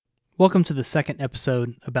Welcome to the second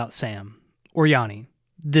episode about Sam, or Yanni,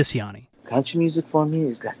 this Yanni. Country music for me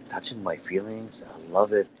is like touching my feelings. I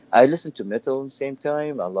love it. I listen to metal at the same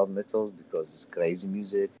time. I love metals because it's crazy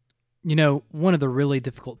music. You know, one of the really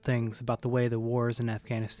difficult things about the way the wars in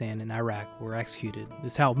Afghanistan and Iraq were executed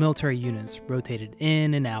is how military units rotated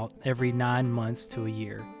in and out every 9 months to a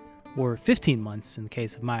year, or 15 months in the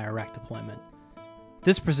case of my Iraq deployment.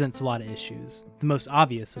 This presents a lot of issues. The most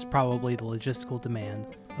obvious is probably the logistical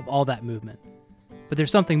demand of all that movement. But there's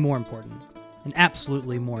something more important, and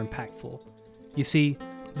absolutely more impactful. You see,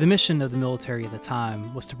 the mission of the military at the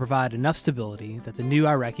time was to provide enough stability that the new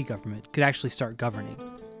Iraqi government could actually start governing.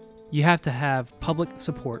 You have to have public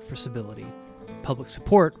support for stability. Public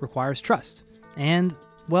support requires trust. And,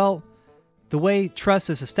 well, the way trust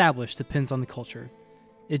is established depends on the culture.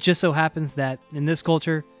 It just so happens that, in this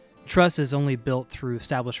culture, trust is only built through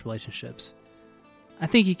established relationships. I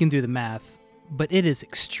think you can do the math, but it is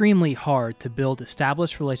extremely hard to build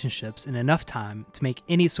established relationships in enough time to make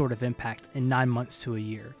any sort of impact in 9 months to a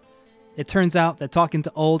year. It turns out that talking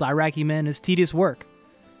to old Iraqi men is tedious work.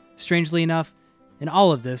 Strangely enough, in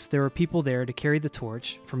all of this, there were people there to carry the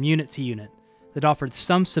torch from unit to unit that offered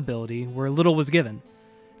some stability where little was given.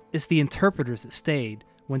 It's the interpreters that stayed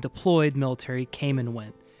when deployed military came and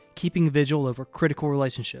went, keeping vigil over critical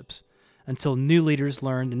relationships until new leaders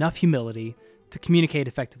learned enough humility to communicate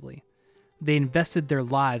effectively. They invested their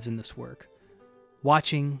lives in this work,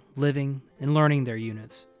 watching, living, and learning their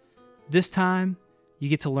units. This time, you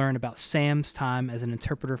get to learn about Sam's time as an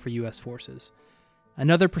interpreter for U.S. forces,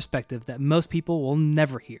 another perspective that most people will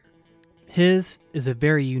never hear. His is a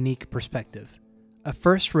very unique perspective, a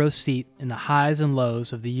first row seat in the highs and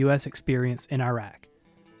lows of the U.S. experience in Iraq.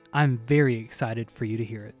 I'm very excited for you to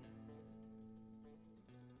hear it.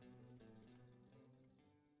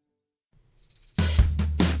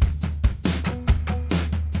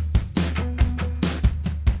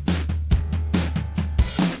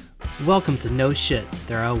 Welcome to No Shit,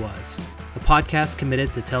 There I Was, a podcast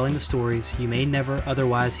committed to telling the stories you may never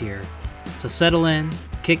otherwise hear. So settle in,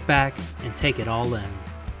 kick back, and take it all in.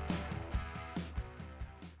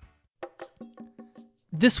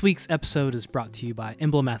 This week's episode is brought to you by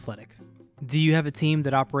Emblem Athletic. Do you have a team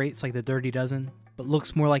that operates like the Dirty Dozen, but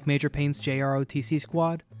looks more like Major Payne's JROTC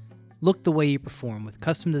squad? Look the way you perform with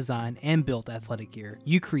custom designed and built athletic gear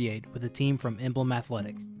you create with a team from Emblem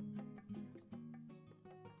Athletic.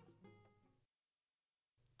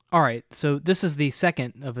 Alright, so this is the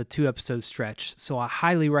second of a 2-episode stretch, so I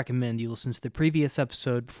highly recommend you listen to the previous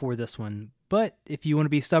episode before this one. But if you want to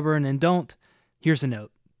be stubborn and don't, here's a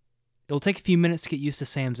note. It'll take a few minutes to get used to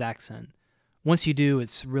Sam's accent. Once you do,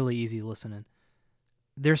 it's really easy listening.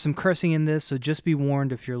 There's some cursing in this, so just be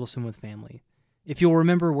warned if you're listening with family. If you'll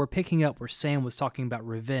remember, we're picking up where Sam was talking about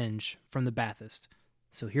revenge from the Ba'athist.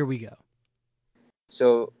 So here we go.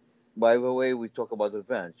 So, by the way, we talk about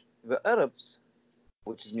revenge. The Arabs,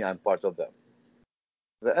 which is me, I'm part of them.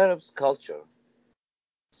 The Arabs' culture,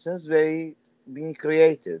 since they been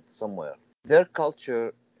created somewhere, their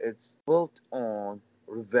culture is built on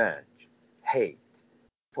revenge, hate,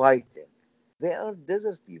 fighting. They are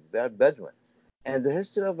desert people. They are Bedouin. And the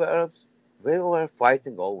history of the Arabs, they were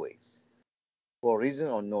fighting always, for reason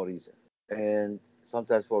or no reason. And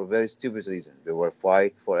sometimes for a very stupid reason. They were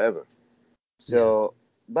fight forever. So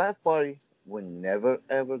Ba'ath Party will never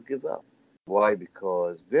ever give up. Why?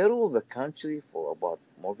 Because they ruled the country for about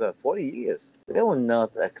more than 40 years. They will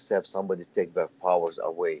not accept somebody to take their powers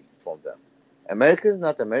away from them. Americans,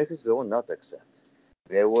 not Americans, they will not accept.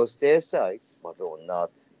 They will stay aside, but they will not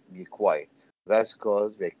be quiet. That's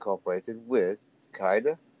because they cooperated with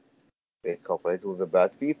Qaeda. They cooperated with the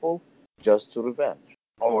bad people just to revenge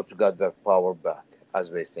or to get their power back, as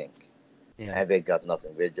they think. Yeah. And they got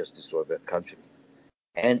nothing. They just destroyed their country.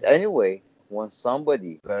 And anyway, when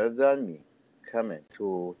somebody better than me coming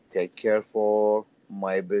to take care for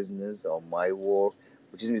my business or my work,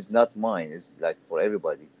 which is not mine, it's like for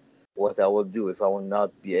everybody, what I will do if I will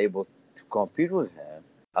not be able to compete with him,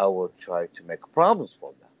 I will try to make problems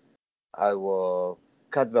for them. I will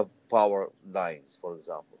cut the power lines, for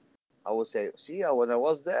example. I will say, see, when I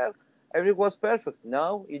was there, everything was perfect.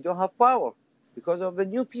 Now you don't have power because of the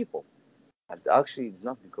new people. And actually, it's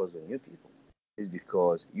not because of the new people. It's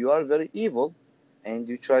because you are very evil and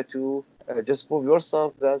you try to just prove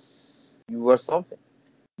yourself that you were something.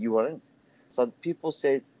 You weren't. So people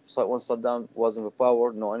say so when Saddam was in the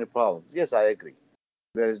power, no any problem. Yes, I agree.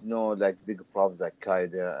 There is no like big problems like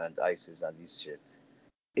Qaeda and ISIS and this shit.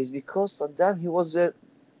 It's because Saddam he was the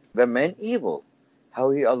main evil.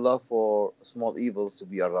 How he allowed for small evils to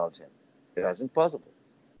be around him. That's impossible.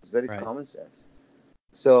 It's very Right. common sense.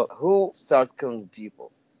 So who started killing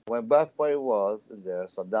people? When Ba'ath Party was in there,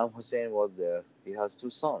 Saddam Hussein was there. He has two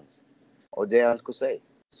sons, Uday and Qusay.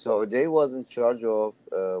 So Uday was in charge of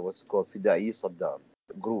what's called Fida'i Saddam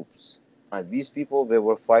groups. And these people, they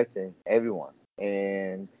were fighting everyone.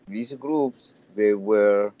 And these groups, they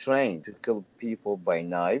were trained to kill people by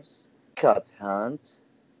knives, cut hands,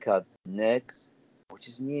 cut necks, which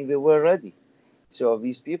is mean they were ready. So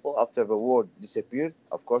these people, after the war, disappeared?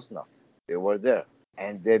 Of course not. They were there.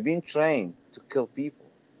 And they've been trained to kill people.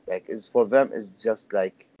 Like, it's for them, it's just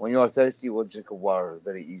like when you are thirsty, you will drink water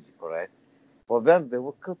very easy, correct? For them, they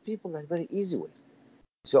will kill people like very easy way.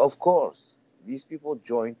 So of course, these people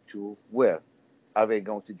joined to where? Are they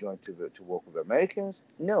going to join to work with Americans?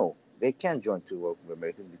 No, they can't join to work with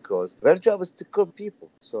Americans because their job is to kill people.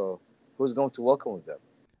 So who's going to welcome with them?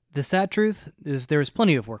 The sad truth is there is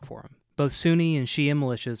plenty of work for them. Both Sunni and Shia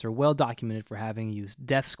militias are well documented for having used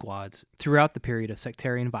death squads throughout the period of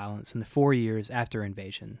sectarian violence in the 4 years after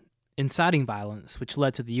invasion, inciting violence which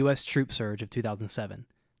led to the U.S. troop surge of 2007.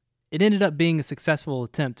 It ended up being a successful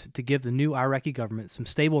attempt to give the new Iraqi government some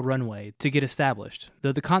stable runway to get established,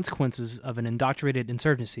 though the consequences of an indoctrinated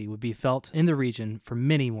insurgency would be felt in the region for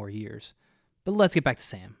many more years. But let's get back to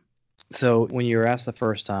Sam. So when you were asked the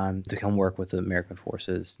first time to come work with the American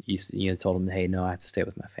forces, you told them, hey, no, I have to stay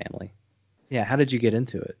with my family. Yeah, how did you get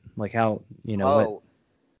into it? Like how, what? Oh,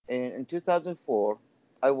 in 2004,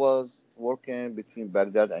 I was working between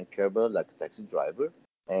Baghdad and Kerbala like a taxi driver,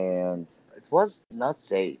 and it was not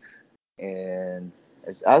safe. And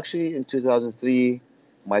it's actually in 2003,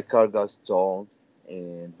 my car got stolen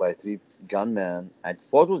and by three gunmen. I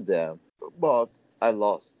fought with them, but I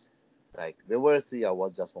lost. Like there were three, I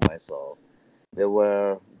was just for myself. They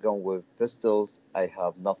were going with pistols. I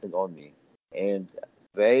have nothing on me, and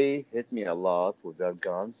they hit me a lot with their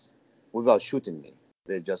guns without shooting me.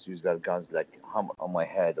 They just used their guns like on my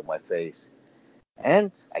head, on my face,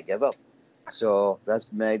 and I gave up. So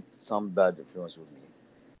that's made some bad influence with me.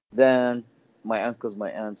 Then my uncles,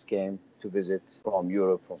 my aunts came to visit from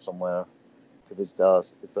Europe, from somewhere to visit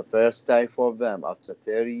us. It's the first time for them after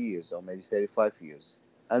 30 years or maybe 35 years.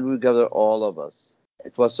 And we gathered all of us.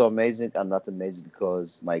 It was so amazing and not amazing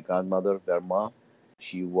because my grandmother, their mom,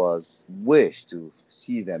 she was wished to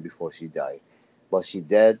see them before she died. But she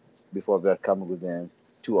died before they were coming within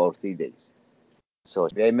 2 or 3 days. So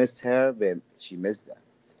they missed her, she missed them.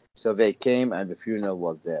 So they came and the funeral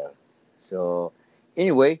was there. So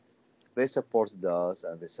anyway, they supported us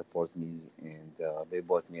and they support me and they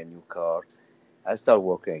bought me a new car. I started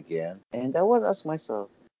working again and I was asking myself,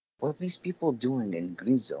 what are these people doing in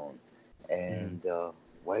Green Zone? And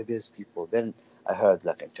why these people? Then I heard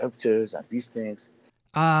like interpreters and these things.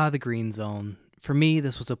 Ah, the Green Zone. For me,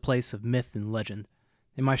 this was a place of myth and legend.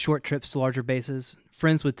 In my short trips to larger bases,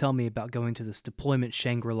 friends would tell me about going to this deployment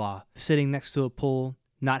Shangri-La, sitting next to a pool,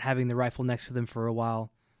 not having the rifle next to them for a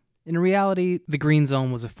while. In reality, the Green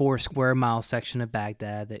Zone was a 4 square mile section of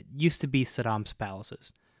Baghdad that used to be Saddam's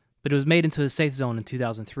palaces, but it was made into a safe zone in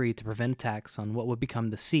 2003 to prevent attacks on what would become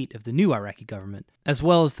the seat of the new Iraqi government, as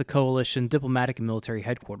well as the coalition diplomatic and military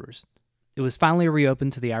headquarters. It was finally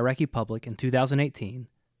reopened to the Iraqi public in 2018,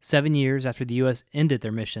 7 years after the U.S. ended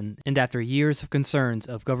their mission and after years of concerns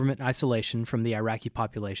of government isolation from the Iraqi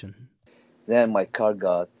population. Then my car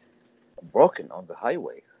got broken on the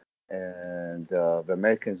highway. And the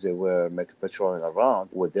Americans, they were making patrolling around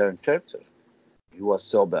with their interpreter. He was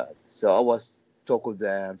so bad. So I was talk with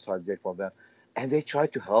them, translate for them, and they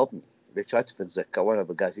tried to help me. They tried to fix the car. One of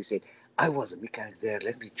the guys, he said, I was a mechanic there.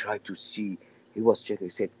 Let me try to see. He was checking.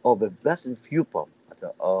 He said, oh, but that's the fuel pump. I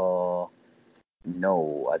thought, oh,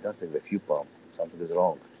 no, I don't think the fuel pump. Something is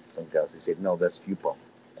wrong. Something else. He said, no, that's fuel pump.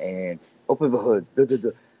 And open the hood. Duh, duh,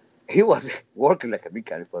 duh. He was working like a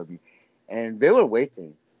mechanic for me. And they were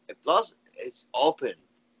waiting. And plus, it's open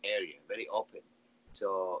area, very open.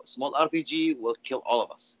 So small RPG will kill all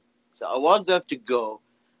of us. So I want them to go.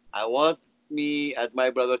 I want me and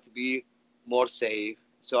my brother to be more safe.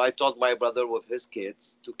 So I told my brother with his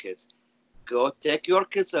kids, two kids, go take your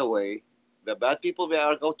kids away. The bad people they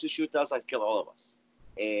are going to shoot us and kill all of us.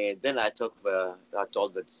 And then I told the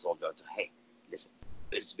soldier, hey, listen,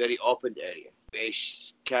 it's very open area. They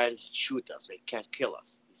can't shoot us. They can't kill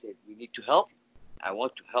us. He said, we need to help. I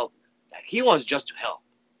want to help. Like he wants just to help.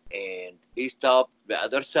 And he stopped the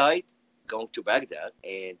other side, going to Baghdad,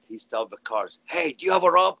 and he stopped the cars. Hey, do you have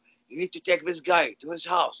a rope? You need to take this guy to his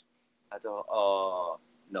house. I thought, oh,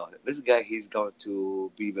 no, this guy, he's going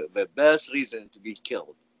to be the best reason to be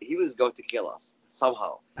killed. He was going to kill us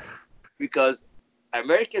somehow. Because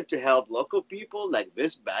American to help local people like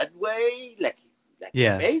this bad way, like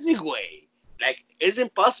Yeah. amazing way. Like, it's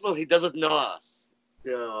impossible he doesn't know us.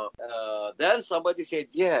 Then somebody said,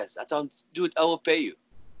 yes. I told him, dude, I will pay you.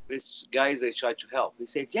 This guys, they try to help. He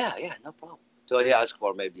said, yeah, yeah, no problem. So he asked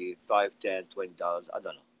for maybe $5, $10, $20, I don't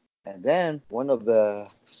know. And then one of the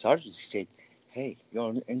sergeants said, hey,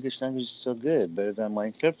 your English language is so good, better than my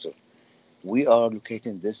interpreter. We are located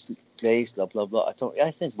in this place, blah, blah, blah.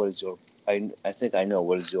 I think what is your, I think I know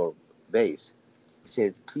what is your base. He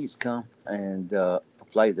said, please come and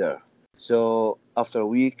apply there. So after a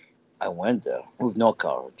week, I went there with no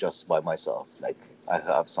car, just by myself. Like I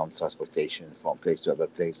have some transportation from place to other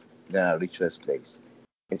place. Then I reached this place.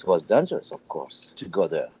 It was dangerous, of course, to go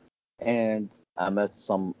there. And I met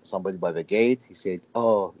somebody by the gate. He said,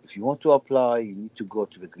 "Oh, if you want to apply, you need to go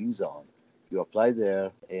to the green zone. You apply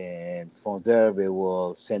there, and from there they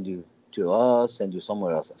will send you to us, send you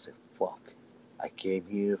somewhere else." I said, "Fuck! I came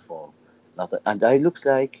here for nothing." And I looks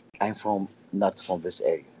like I'm from not from this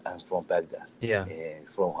area. I'm from Baghdad, Yeah. and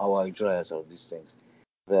from how I dress, all these things.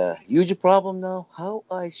 The huge problem now, how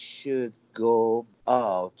I should go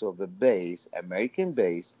out of the base, American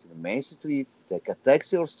base, to the main street, take a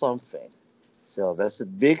taxi or something. So that's a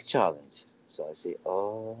big challenge. So I say,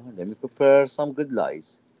 oh, let me prepare some good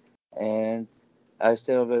lies. And I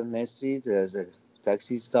stay on the main street. There's a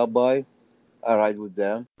taxi stop by. I ride with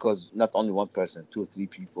them because not only one person, two or three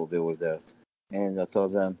people, they were there. And I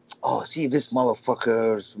told them, oh, see, this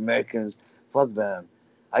motherfuckers, Americans, fuck them.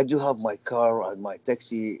 I do have my car and my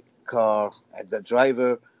taxi car, and the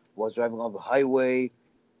driver was driving on the highway,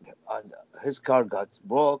 and his car got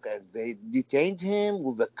broke, and they detained him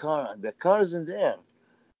with the car, and the car is in there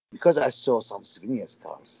because I saw some civilians'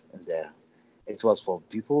 cars in there. It was for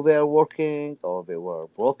people they are working or they were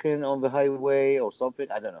broken on the highway or something.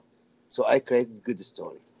 I don't know. So I created a good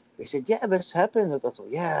story. They said, yeah, this happened. I thought,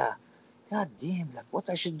 yeah, God damn, like what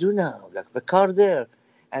I should do now? Like the car there,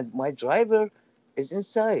 and my driver is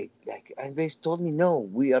inside. Like, and they told me, no,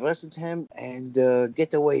 we arrested him and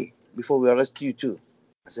get away before we arrest you too.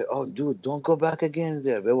 I said, oh, dude, don't go back again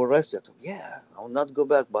there. They will arrest you. I thought, yeah, I will not go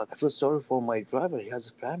back, but I feel sorry for my driver. He has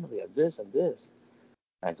a family and this and this.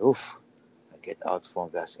 And oof, I get out from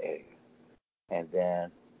that area. And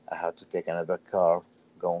then I had to take another car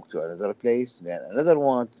going to another place, then another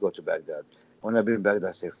one to go to Baghdad. When I've been in Baghdad,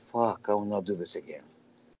 I say, fuck, I will not do this again.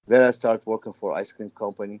 Then I started working for ice cream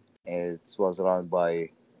company. It was run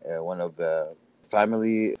by one of the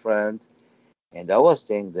family friend, and I was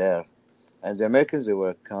staying there. And the Americans, they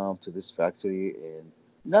were come to this factory and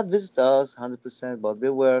not visit us 100%, but they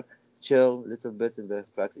were chill a little bit in the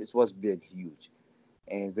factory. It was big, huge,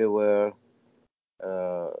 and they were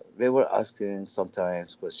asking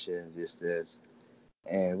sometimes questions, this,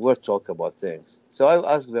 and we're talking about things. So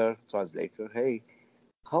I asked their translator, hey,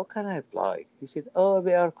 how can I apply? He said, oh,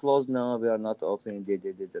 they are closed now. They are not open. They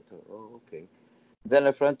did that. Oh, okay. Then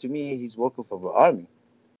a friend to me, he's working for the army.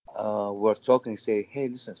 We're talking, say, hey,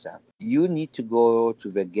 listen, Sam, you need to go to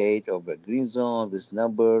the gate of the green zone, this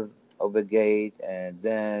number of the gate, and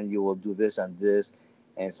then you will do this and this,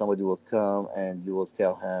 and somebody will come and you will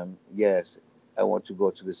tell him, yes, I want to go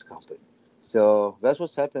to this company. So that's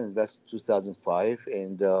what's happened. That's 2005,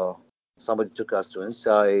 and somebody took us to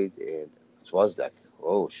inside, and it was like,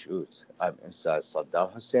 oh shoot, I'm inside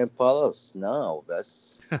Saddam Hussein Palace now.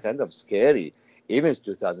 That's kind of scary. Even it's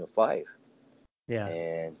 2005, Yeah.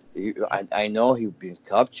 and I know he's been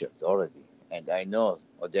captured already, and I know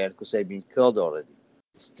Oden Kusai been killed already.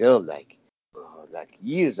 Still, like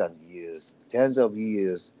years and years, tens of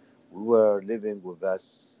years, we were living with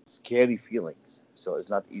us scary feelings. So it's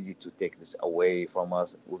not easy to take this away from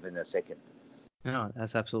us within a second. No,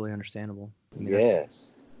 that's absolutely understandable. I mean, that's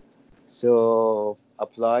Yes. So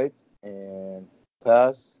applied and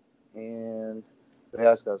passed, and they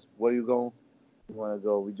asked us, "Where are you going? You want to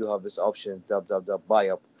go? We do have this option. Dub dub dub buy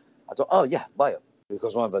up." I thought, "Oh yeah, buy up,"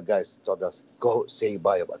 because one of the guys told us, "Go say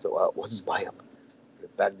buy up." I thought, well, "What is buy up?" The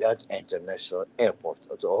Baghdad International Airport. I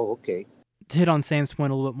thought, "Oh okay." To hit on Sam's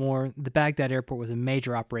point a little bit more, the Baghdad airport was a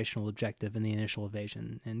major operational objective in the initial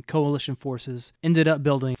invasion, and coalition forces ended up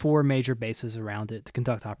building 4 major bases around it to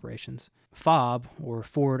conduct operations. FOB, or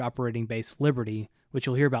Forward Operating Base Liberty, which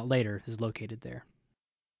you'll hear about later, is located there.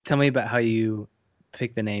 Tell me about how you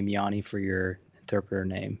picked the name Yanni for your interpreter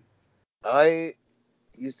name. I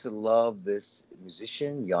used to love this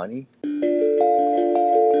musician Yanni,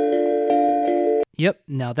 Yep,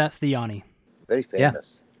 now that's the Yanni. very Yeah.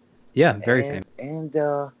 famous. Yeah, very famous. And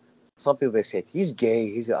some people they said he's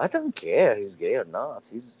gay. I don't care he's gay or not.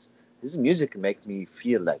 His music make me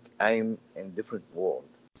feel like I'm in a different world.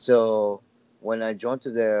 So when I joined to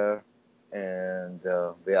there, and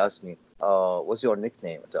they asked me, "What's your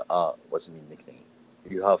nickname?" I thought, what's my nickname?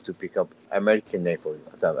 You have to pick up American name for you.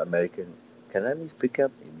 I thought American can I pick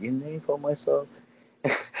up Indian name for myself?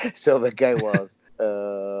 So the guy was,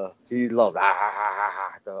 he loved,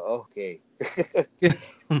 I thought, okay. Oh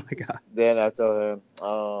my god. Then I told him,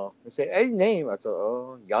 he said, hey, name. I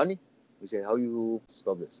thought, Yanni. He said, how you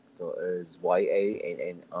spell this? So it's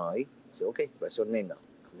Yanni. I said, okay, what's your name now?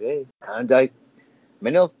 Okay. And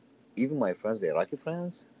many of, even my friends, the Iraqi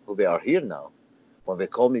friends, who they are here now, when they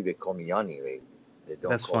call me Yanni. They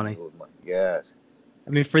don't That's call me funny. with my, yes. I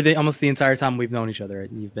mean, for the almost the entire time we've known each other,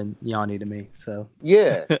 you've been Yanni to me. So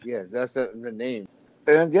Yes, that's the name.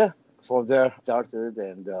 And yeah, from there started,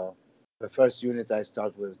 and the first unit I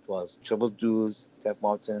started with was Triple Deuce, Tech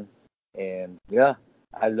Mountain, and yeah,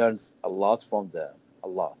 I learned a lot from them, a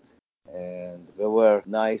lot. And they were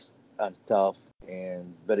nice and tough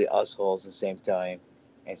and very assholes at the same time,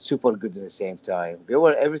 and super good at the same time. They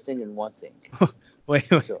were everything in one thing. wait.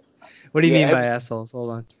 So What do you yeah, mean by everything. assholes? Hold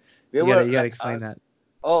on. They You were gotta like explain us. that.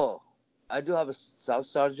 Oh, I do have a South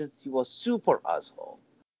Sergeant. He was super asshole,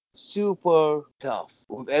 super tough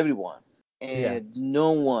with everyone, Yeah. and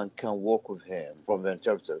no one can work with him from the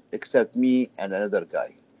interpreter except me and another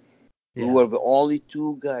guy. We Yeah. were the only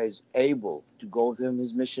two guys able to go with him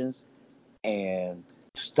his missions and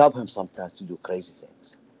to stop him sometimes to do crazy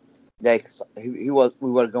things. Like we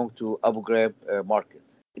were going to Abu Ghraib market.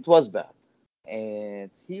 It was bad,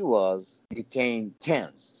 and he was detained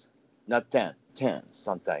tens, not tens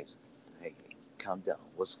sometimes. Hey, calm down.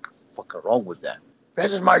 What's fucking wrong with that?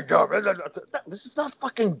 This is my job. This is not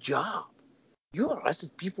fucking job. You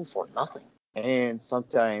arrested people for nothing. And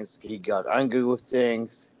sometimes he got angry with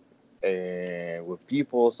things and with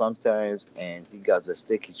people sometimes, and he got the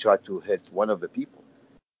stick. He tried to hit one of the people,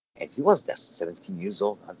 and he was just 17 years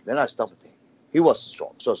old. And then I stopped him. He was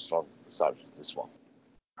strong, so strong, Sergeant. This one.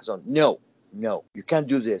 I said, no, you can't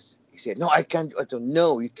do this. He said, no, I can't. I said,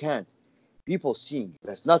 no, you can't. People seeing you.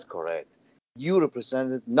 That's not correct. You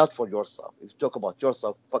represented not for yourself. If you talk about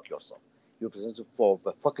yourself, fuck yourself. You represented for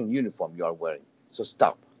the fucking uniform you are wearing. So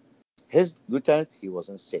stop. His lieutenant, he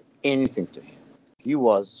wasn't saying anything to him. He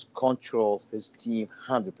was control his team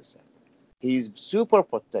 100%. He's super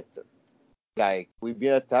protector. Like, we've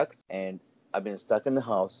been attacked, and I've been stuck in the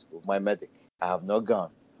house with my medic. I have no gun.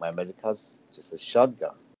 My medic has just a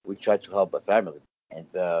shotgun. We try to help the family. And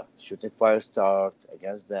the shooting fire started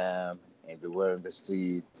against them, and we were in the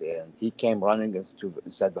street, and he came running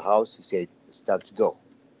inside the house. He said, it's time to go.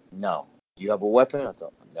 No. Do you have a weapon? I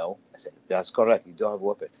thought, no. I said, that's correct. You don't have a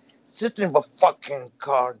weapon. Sit in the fucking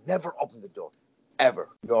car. Never open the door. Ever.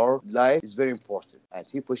 Your life is very important. And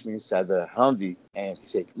he pushed me inside the Humvee, and he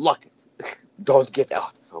said, lock it. Don't get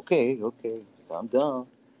out. Okay, calm down.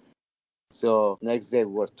 So next day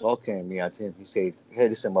we were talking, me and him. He said, hey,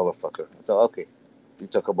 listen, motherfucker. I thought, okay. You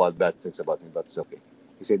talk about bad things about me, but it's okay.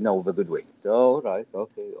 He said, no, with a good way. All right,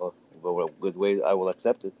 okay. Or with a good way, I will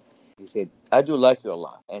accept it. He said, I do like your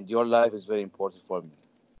life, and your life is very important for me.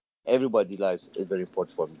 Everybody's life is very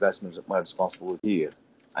important for me. That's my responsibility here.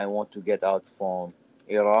 I want to get out from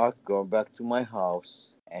Iraq, go back to my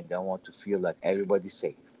house, and I want to feel like everybody's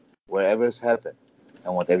safe. Wherever it's happened, I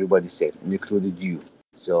want everybody safe, included you.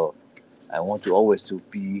 So I want to always to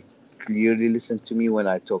be clearly listen to me when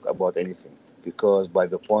I talk about anything. Because by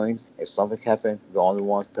the point, if something happened, the only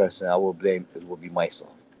one person I will blame it will be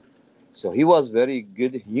myself. So he was very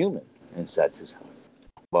good human inside his heart.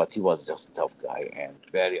 But he was just a tough guy and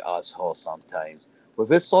very asshole sometimes. With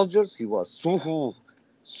his soldiers, he was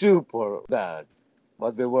super bad.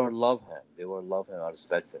 But they were love him. They were love him. I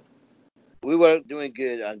respect him. We were doing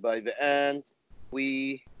good, and by the end,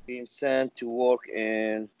 we been sent to work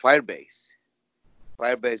in Firebase.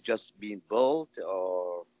 Firebase just being built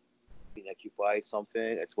or being occupied something.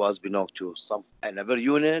 It was belonged to some another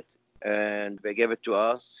unit, and they gave it to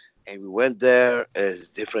us, and we went there. It's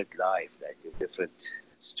different life, like a different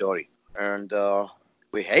story, and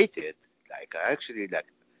we hate it. Like actually, like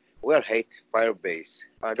we hate Firebase.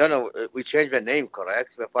 I don't know. We changed the name,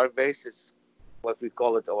 correct? The Firebase is what we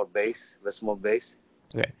call it, our base, the small base.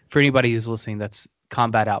 Okay. For anybody who's listening, that's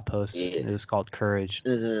Combat Outpost. Yeah. It was called Courage.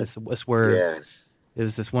 Mm-hmm. It's where Yes. it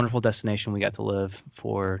was this wonderful destination we got to live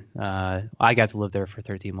for. I got to live there for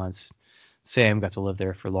 13 months. Sam got to live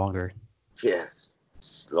there for longer. Yes.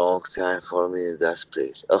 It's long time for me in that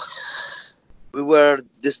place. Ugh. We were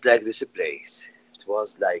just like this place. It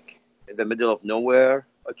was like in the middle of nowhere.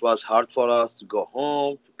 It was hard for us to go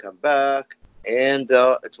home, to come back, and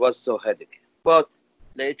it was so headache. But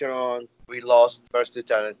later on, we lost first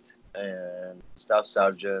lieutenant and staff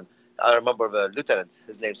sergeant. I remember the lieutenant,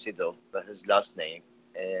 his name's Sidel, but his last name,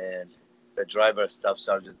 and the driver, staff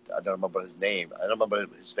sergeant, I don't remember his name. I don't remember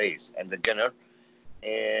his face, and the gunner,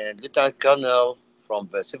 and Lieutenant Colonel from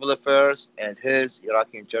the civil affairs and his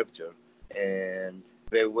Iraqi interpreter. And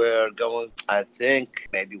they were going, I think,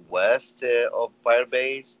 maybe west of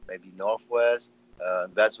Firebase, maybe northwest,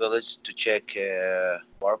 Best Village to check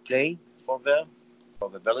warplane for them, for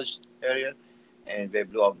the village area. And they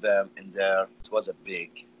blew up them in there. It was a big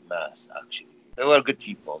mess, actually. They were good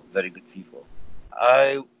people, very good people.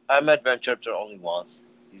 I met Ben Chapter only once.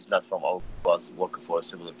 He's not from Oak, was working for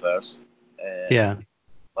civil affairs. And Yeah.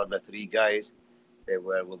 but the three guys, they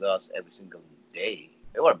were with us every single day.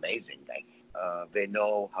 They were amazing. Like they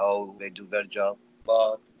know how they do their job.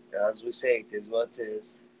 But as we say, it is what it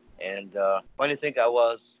is. And funny thing,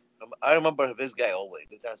 I remember this guy always.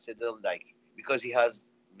 Lieutenant Sidel, like because he has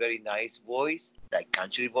very nice voice, like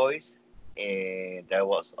country voice, and I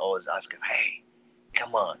was always asking, hey,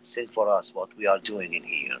 come on, sing for us what we are doing in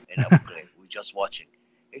here in Abu Ghraib. We're just watching.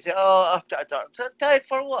 He said, oh, after tired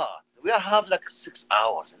for what? We have like 6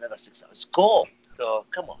 hours, another 6 hours. Go. So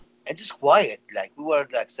come on. And just quiet. Like we were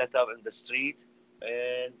like set up in the street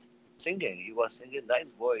and singing. He was singing,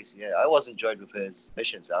 nice voice. Yeah, I was enjoyed with his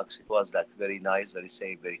missions actually. It was like very nice, very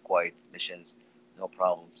safe, very quiet missions. No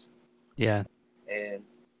problems. Yeah. And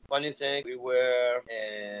funny thing, we were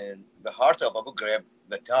in the heart of Abu Ghraib,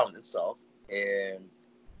 the town itself, and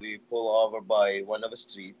we pull over by one of the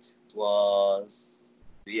streets. It was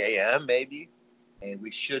 3 a.m. maybe, and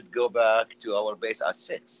we should go back to our base at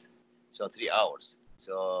 6, so 3 hours.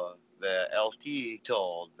 So the LT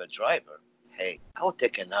told the driver, hey, I'll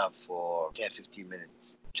take a nap for 10, 15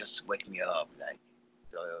 minutes. Just wake me up. Like,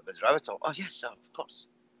 so the driver told, oh, yes, sir, of course.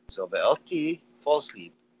 So the LT falls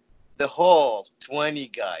asleep. The whole 20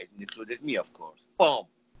 guys, included me, of course. Boom,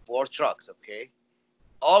 4 trucks, okay?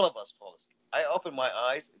 All of us fall asleep. I opened my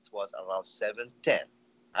eyes. It was around 7:10.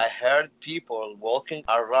 I heard people walking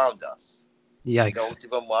around us. Yikes. Going to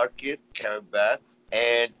the market, coming back,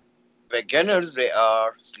 and the gunners, they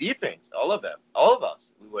are sleeping. All of them, all of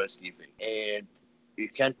us, we were sleeping, and you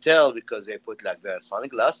can tell because they put like their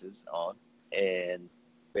sunglasses on, and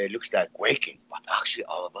they looks like waking, but actually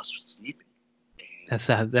all of us were sleeping.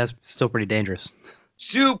 That's still pretty dangerous.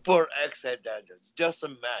 Super accidentals. Just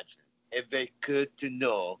imagine if they could to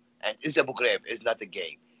know, and it's Abu Ghraib, it's not a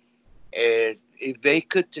game. If they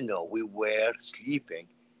could to know we were sleeping,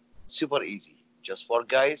 super easy. Just 4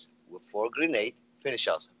 guys with 4 grenades, finish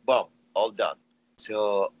us. Boom, all done.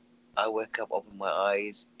 So I wake up, open my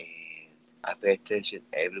eyes, and I pay attention.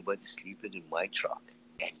 Everybody sleeping in my truck,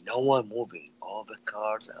 and no one moving. All the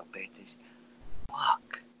cars, I pay attention.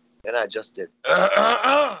 Fuck. Then I just did,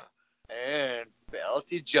 and the LT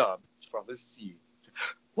jumped from his seat.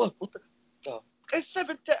 What the? It's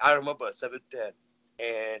 7:10. I remember 7:10,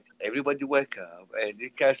 and everybody wake up, and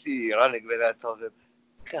you can see running. When I told him,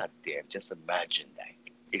 God damn, just imagine that.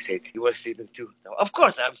 He said, you were sleeping too. No, of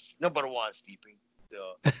course, I'm number one sleeping. So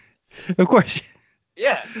Of course.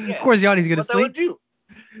 yeah, Of course, Yanni's gonna what I would sleep.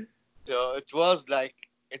 do. So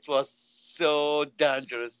it was so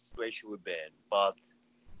dangerous situation we've been, but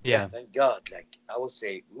yeah, Yeah. thank God. Like I would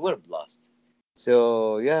say, we were blessed. So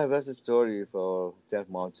yeah, that's the story for Death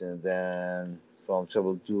Mountain. Then from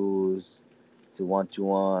Trouble Twos to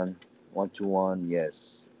 121, 121,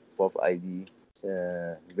 yes, fourth ID.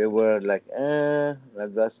 They were like, not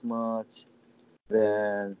that much.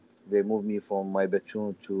 Then they moved me from my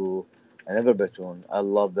platoon to another platoon. I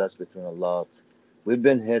love that platoon a lot. We've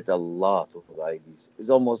been hit a lot with IDs. It's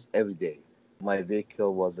almost every day. My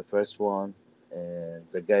vehicle was the first one, and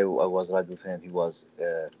the guy who I was riding with him, he was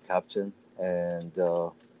captain. And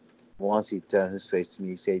once he turned his face to me,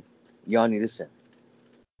 he said, Yanni, listen,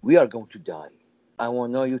 we are going to die. I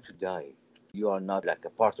want know you to die. You are not like a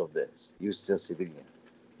part of this. You're still civilian.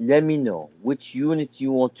 Let me know which unit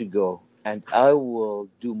you want to go, and I will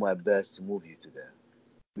do my best to move you to there.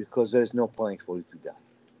 Because there is no point for you to die.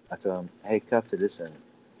 I told him, hey, Captain, listen,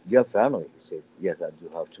 you have family? He said, yes, I do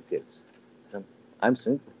have 2 kids. I'm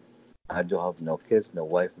single. I do have no kids, no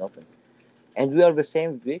wife, nothing. And we are the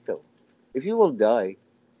same vehicle. If you will die,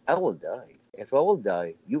 I will die. If I will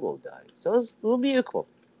die, you will die. So we'll be equal.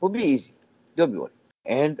 We'll be easy. Don't be worried.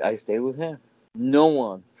 And I stayed with him. No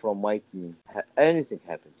one from my team had anything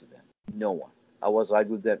happen to them. No one. I was right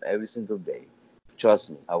with them every single day. Trust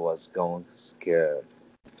me, I was going scared.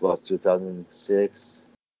 It was 2006,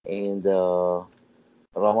 and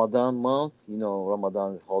Ramadan month. You know,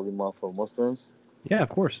 Ramadan is holy month for Muslims. Yeah, of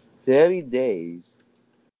course. 30 days,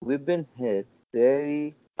 we've been hit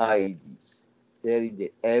 30 IEDs. 30 days.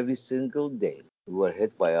 Every single day, we were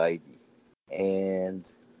hit by IED. And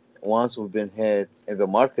once we've been hit in the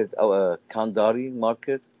market, our Kandari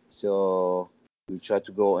market. So we tried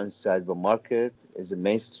to go inside the market, is the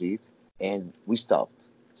main street, and we stopped.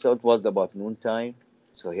 So it was about noontime.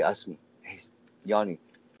 So he asked me, "Hey, Yanni,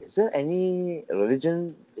 is there any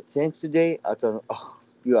religion things today?" I thought, "Oh,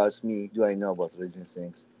 you asked me, do I know about religion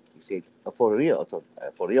things?" He said, "For real?" I thought,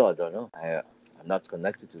 "For real, I don't know. I'm not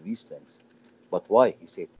connected to these things." "But why?" He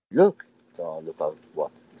said, "Look." So I look out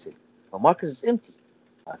what? He said, "The market is empty."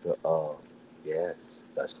 I thought, "Oh, yes,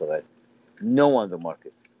 that's correct. No one in the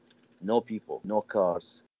market. No people, no cars.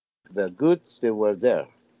 The goods, they were there,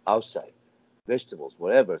 outside. Vegetables,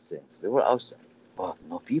 whatever things, they were outside. But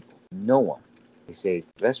no people, no one." He said,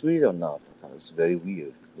 "That's weird or not?" I thought, "It's very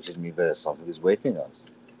weird, which is mean that something is waiting us."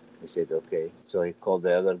 He said, "Okay." So he called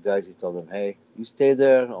the other guys. He told them, "Hey, you stay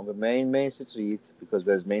there on the main street because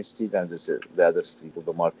there's main street and this is the other street of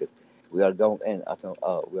the market. We are going in." I thought,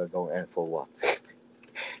 "Oh, we are going in for what?"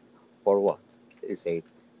 "For what?" He said,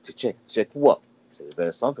 "To check." "Check what?" He said,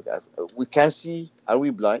 "There's something. We can see. Are we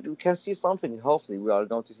blind? We can see something. Hopefully, we are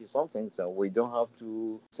going to see something, so we don't have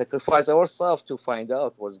to sacrifice ourselves to find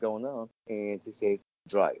out what's going on." And he said,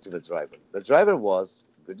 "Drive." To the driver. The driver was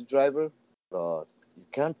a good driver, but you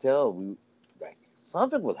can't tell. Like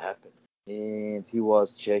something will happen. And he was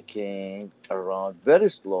checking around very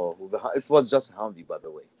slow. It was just Humvee, by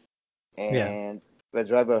the way. Yeah. And the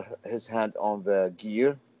driver his hand on the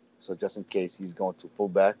gear, so just in case he's going to pull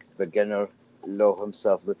back. The gunner low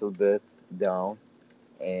himself a little bit down,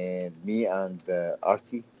 and me and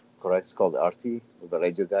RT, correct, it's called RT, the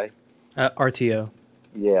radio guy. RTO.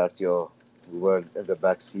 Yeah, RTO. We were in the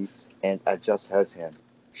back seat, and I just heard him,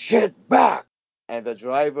 "Shit, back!" And the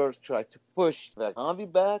driver tried to push the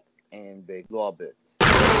Humvee back, and they blew up it.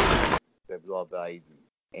 They blew up the ID.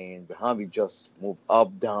 And the Humvee just moved up,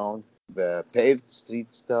 down the paved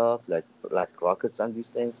street stuff, like rockets and these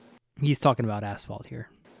things, He's talking about asphalt here.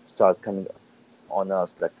 start coming on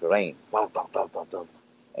us like rain. Blah, blah, blah, blah, blah.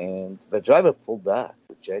 And the driver pulled back.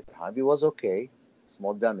 We checked. The Humvee was okay.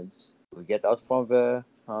 Small damage. We get out from the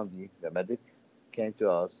Humvee. The medic came to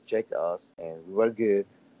us, checked us, and we were good.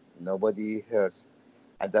 Nobody hurt.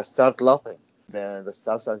 And I start laughing. Then the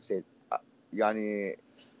staff sergeant said, "Yanni,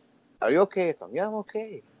 are you okay?" I thought, "Yeah, I'm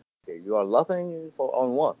okay." He said, "You are laughing for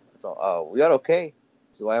on what?" I thought, "Oh, we are okay."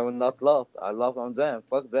 So I will not laugh. I laugh on them.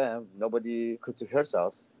 Fuck them. Nobody could hurt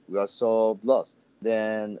us. We are so blessed.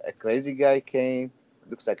 Then a crazy guy came,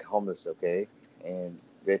 looks like homeless, okay? And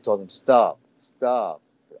they told him, "Stop, stop."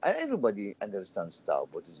 Everybody understands stop,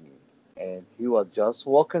 what does it mean? And he was just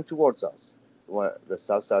walking towards us. The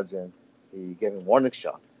staff sergeant, he gave him warning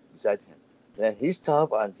shot beside him. Then he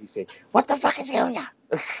stopped and he said, "What the fuck is going on?"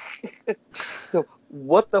 So,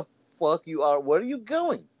 what the fuck you are? Where are you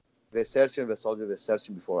going? They searched him, the soldier, they searched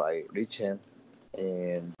him before I reach him.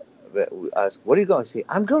 And we ask, "Where are you going?" I say,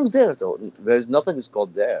 "I'm going there, though. There's nothing is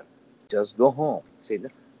called there. Just go home." Say,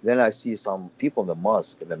 then I see some people in the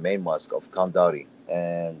mosque, in the main mosque of Kandari.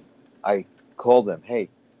 And I call them, "Hey,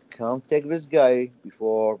 come take this guy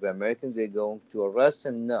before the Americans are going to arrest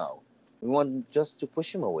him now. We want just to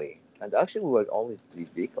push him away." And actually, we were only 3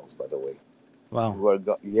 vehicles, by the way. Wow.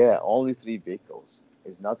 Yeah, only 3 vehicles.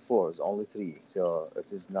 It's not four, it's only three. So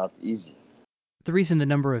it is not easy. The reason the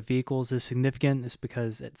number of vehicles is significant is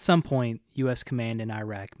because at some point, U.S. command in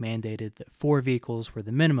Iraq mandated that 4 vehicles were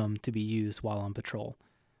the minimum to be used while on patrol.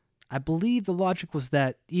 I believe the logic was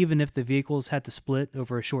that even if the vehicles had to split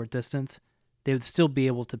over a short distance, they would still be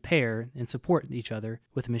able to pair and support each other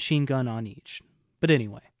with a machine gun on each. But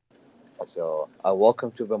anyway. So I walk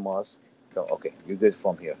him to the mosque. So, "Okay, you good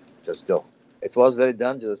from here. Just go." It was very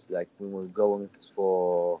dangerous, like when we were going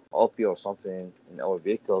for OP or something in our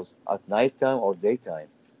vehicles at nighttime or daytime.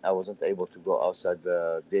 I wasn't able to go outside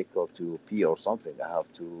the vehicle to pee or something. I have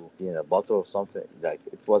to pee in a bottle or something. Like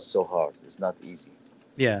it was so hard. It's not easy.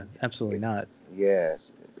 Yeah, absolutely It, not.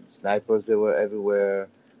 yes, snipers they were everywhere,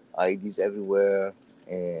 IEDs everywhere,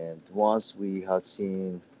 and once we had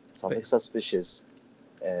seen something But suspicious,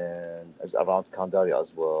 and as around Kandari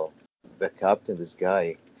as well. The captain, this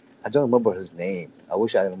guy, I don't remember his name. I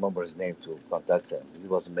wish I remember his name to contact him. He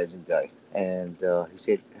was an amazing guy, and he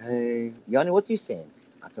said, "Hey, Yanni, what do you think?"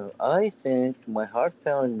 I thought, "I think my heart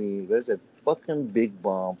telling me there's a fucking big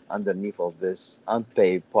bomb underneath of this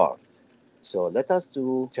unpaved part. So let us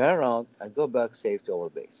turn around and go back safe to our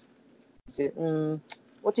base." He said,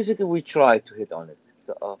 "What do you think if we try to hit on it?"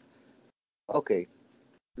 So, okay,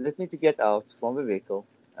 let me to get out from the vehicle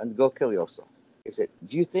and go kill yourself. He said,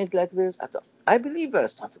 "Do you think like this?" I thought, I believe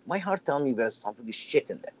there's something. My heart tells me there's something shit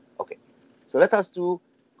in there. Okay, so let us go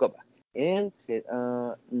back. And he said,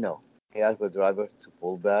 no. He asked the driver to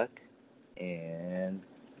pull back and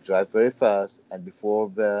drive very fast and before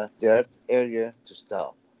the dirt area to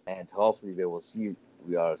stop. And hopefully they will see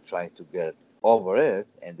we are trying to get over it,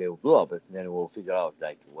 and they will blow up it, and then we'll figure out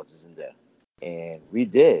like what is in there. And we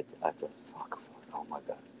did. I thought, fuck, oh my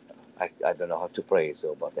god, I don't know how to pray.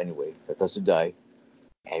 So, but anyway, let us to die.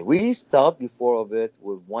 And we stopped before of it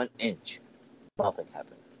with 1 inch. Nothing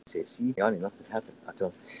happened. I say, see, Yanni, nothing happened. I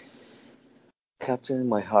thought, Captain,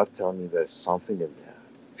 my heart tell me there's something in there.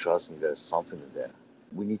 Trust me, there's something in there.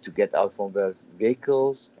 We need to get out from the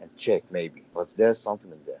vehicles and check maybe, but there's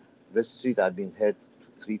something in there. This street I've been hit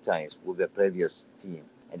 3 times with the previous team,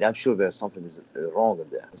 and I'm sure there's something is wrong in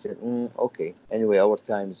there. I said, okay. Anyway, our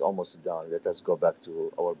time is almost done. Let us go back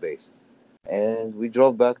to our base. And we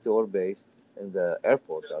drove back to our base in the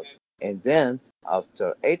airport. And then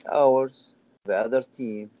after 8 hours, the other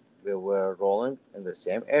team, they were rolling in the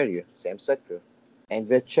same area, same sector, and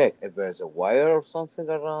they checked if there's a wire or something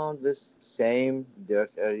around this same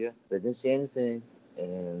dirt area. They didn't see anything,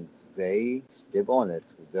 and they stepped on it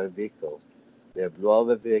with their vehicle. They blew up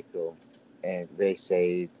the vehicle, and they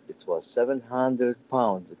said it was 700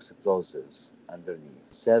 pounds explosives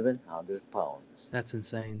underneath. 700 pounds. That's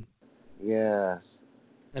insane. Yes.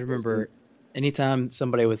 I remember anytime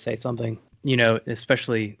somebody would say something,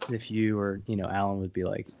 especially if you or, Alan would be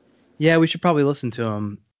like, yeah, we should probably listen to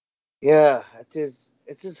him. Yeah, it is.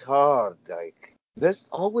 It is hard. Like there's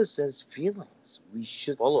always this feelings. We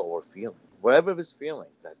should follow our feeling, wherever this feeling.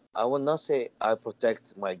 That I will not say I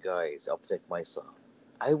protect my guys. I protect myself.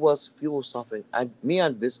 I was feel something. And me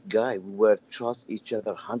and this guy, we were trust each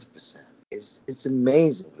other 100%. It's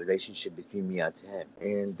amazing relationship between me and him.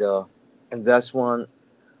 And that's one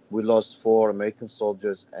we lost 4 American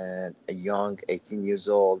soldiers and a young 18 years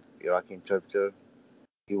old Iraqi interpreter.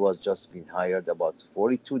 He was just been hired about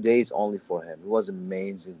 42 days only for him. He was an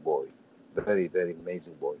amazing boy, very very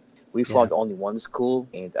amazing boy. We Yeah. found only one school,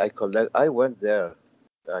 and I went there.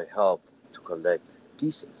 I helped to collect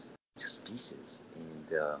pieces, just pieces,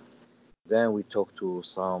 and then we talked to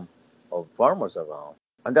some of farmers around.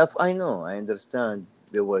 And that I understand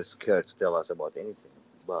they were scared to tell us about anything.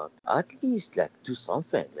 But at least like do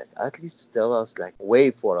something, like at least to tell us like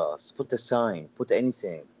wait for us, put a sign, put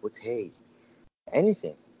anything, put hey,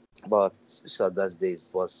 anything. But especially at those days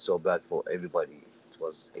it was so bad for everybody. It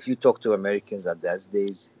was if you talk to Americans at those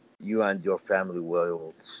days, you and your family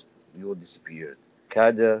will you will disappear.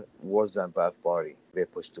 Kinda worse than bad party. They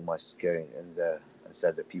push too much scaring in the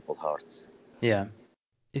inside the people's hearts. Yeah.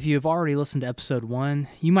 If you have already listened to episode 1,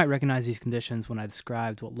 you might recognize these conditions when I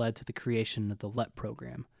described what led to the creation of the LET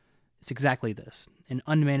program. It's exactly this, an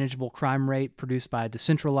unmanageable crime rate produced by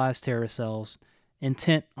decentralized terror cells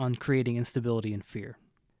intent on creating instability and fear.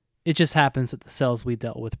 It just happens that the cells we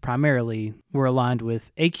dealt with primarily were aligned with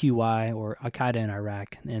AQI or Al-Qaeda in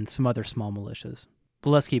Iraq and some other small militias.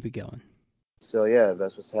 But let's keep it going. So yeah,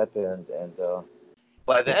 that's what's happened. And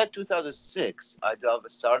by the end 2006, I do have a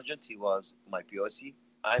sergeant. He was my POC.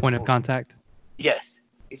 Point of contact? Yes.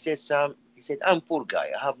 He said, Sam, he said, I'm poor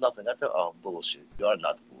guy. I have nothing. I thought, oh, bullshit. You are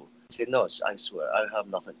not poor. He said, no, I swear, I have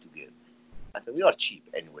nothing to give. I thought, we are cheap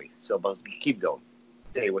anyway. So, but keep going.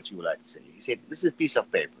 Say what you would like to say. He said, this is a piece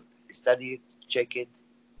of paper. Study it, check it,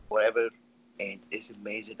 whatever. And it's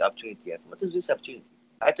amazing opportunity. What is this opportunity?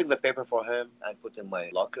 I took the paper for him and put in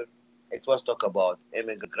my locker. It was talk about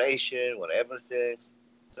immigration, whatever things.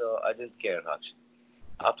 So I didn't care much.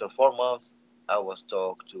 After 4 months, I was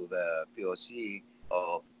talked to the POC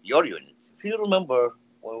of your unit. If you remember,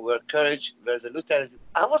 when we were courage, there's a lieutenant.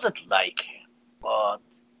 I wasn't like him, but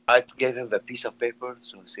I gave him the piece of paper.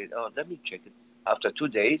 So he said, oh, let me check it. After 2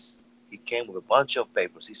 days, he came with a bunch of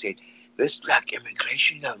papers. He said, this black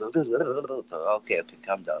immigration. Okay,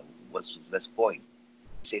 calm down. What's this point?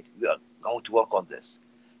 He said, we are going to work on this.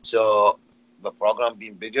 So the program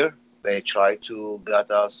being bigger, they tried to get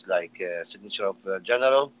us like a signature of the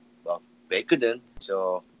general, but they couldn't.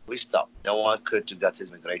 So we stopped. No one could to get his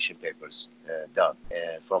immigration papers done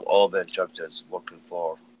from all the interpreters working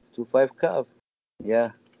for 25 Cav. Yeah,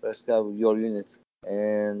 first Cav, your unit.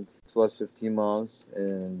 And it was 15 months.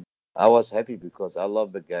 And I was happy because I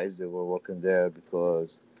love the guys that were working there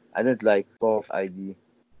because I didn't like fourth ID.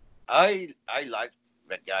 I liked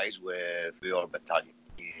the guys with your battalion.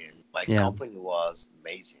 And my company was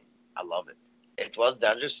amazing. I love it. It was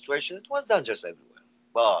dangerous situation. It was dangerous everywhere.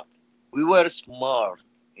 But we were smart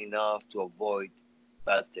enough to avoid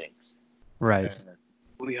bad things. Right.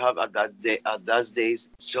 We have at those days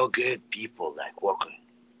so good people like working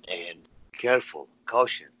and careful,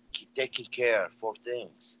 caution, keep taking care for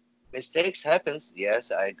things. Mistakes happens.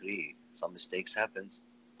 Yes, I agree. Some mistakes happens,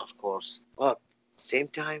 of course. But same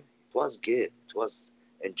time, it was good. It was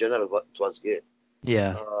in general, it was good.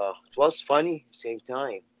 Yeah. It was funny, same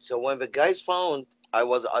time. So when the guys found I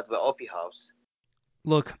was at the OP house,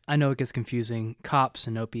 Look, I know it gets confusing. Cops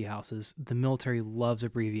and OP houses. The military loves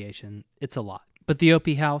abbreviation. It's a lot. But the OP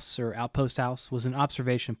house, or outpost house, was an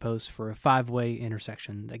observation post for a 5-way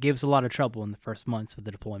intersection that gave us a lot of trouble in the first months of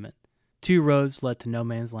the deployment. 2 roads led to no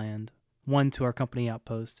man's land, one to our company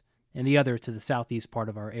outpost, and the other to the southeast part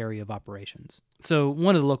of our area of operations. So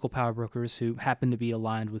one of the local power brokers, who happened to be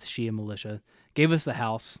aligned with Shia militia, gave us the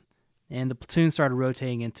house, and the platoon started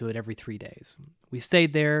rotating into it every 3 days. We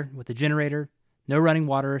stayed there with the generator, no running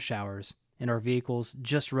water or showers, and our vehicles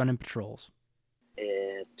just running patrols.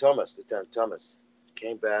 And Lieutenant Thomas,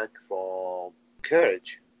 came back from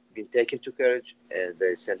Courage, been taken to Courage, and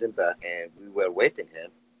they sent him back, and we were waiting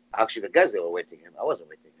him. Actually, the guys, they were waiting him. I wasn't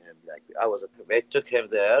waiting him. They took him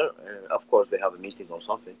there, and of course, they have a meeting or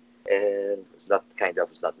something, and it's not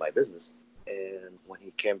my business. And when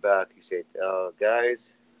he came back, he said,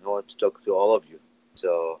 guys, I want to talk to all of you.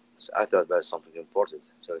 So I thought that was something important.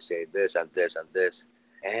 So he said this and this and this.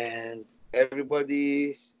 And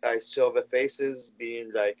everybody, I saw the faces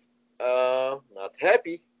being like, not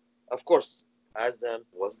happy. Of course, ask them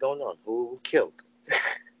what's going on, who killed,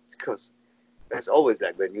 because there's always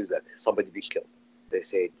like the news that somebody be killed. They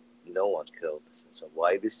said no one killed. So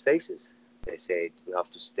why these faces? They said we have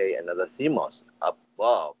to stay another 3 months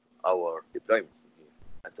above our deployment.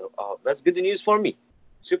 I thought, oh, that's good news for me.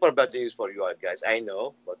 Super bad news for you guys, I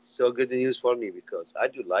know, but so good news for me because I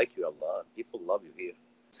do like you a lot. People love you here.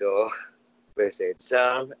 So they said,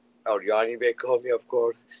 Sam, or Yanni, they call me, of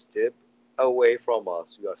course, step away from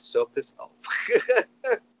us. We are so pissed off.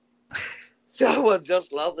 So I was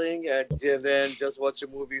just laughing and then just watch a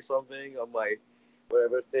movie, something on my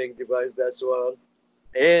whatever thing device that's one.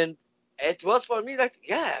 And it was for me like,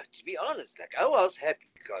 yeah, to be honest, like I was happy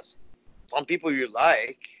because some people you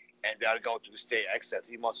like and they are going to stay extra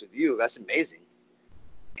 3 months with you. That's amazing.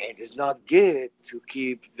 And it's not good to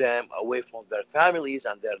keep them away from their families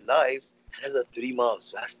and their lives another 3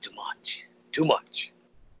 months. That's too much. Too much.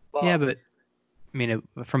 Yeah, but I mean,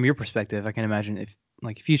 from your perspective, I can imagine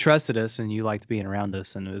if you trusted us and you liked being around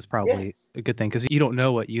us, and it was probably yes, a good thing because you don't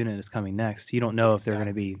know what unit is coming next. You don't know if they're going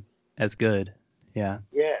to exactly. be as good. Yeah.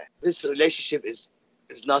 Yeah, this relationship is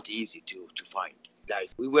not easy to find. Like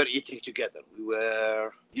we were eating together, we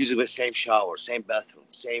were using the same shower, same bathroom,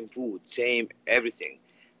 same food, same everything,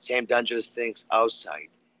 same dangerous things outside.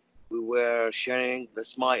 We were sharing the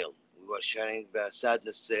smile, we were sharing the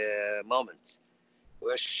sadness moments,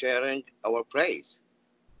 we were sharing our praise.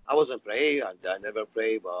 I wasn't praying, and I never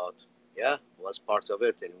pray, but yeah, was part of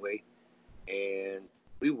it anyway. And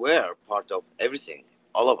we were part of everything,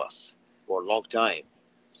 all of us, for a long time.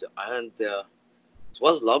 So and it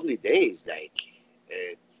was lovely days. Like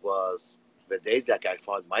it was the days like I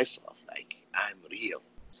found myself like I'm real.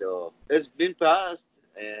 So it's been past,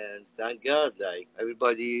 and thank God, like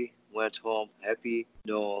everybody went home happy,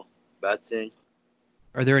 no bad thing.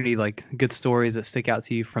 Are there any like good stories that stick out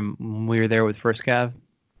to you from when we were there with First Cav?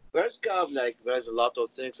 First job, like there's a lot of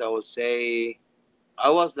things I would say. I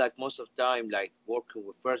was like most of the time like working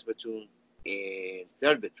with first platoon and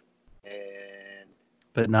third platoon, and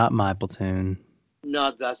But not my platoon.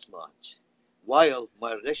 not that much. While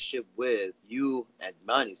my relationship with you and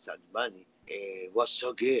Manny, Sergeant Manny, was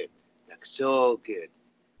so good, like so good.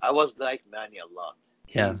 I was like Manny a lot.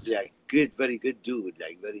 Yeah. He's like good, very good dude,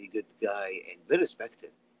 like very good guy and very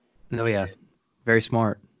respected. Oh yeah. And Very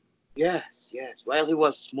smart. yes, yes. While he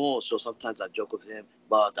was small, so sometimes I joke with him,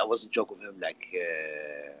 but I wasn't joke with him like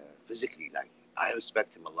physically. Like I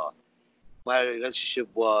respect him a lot. My relationship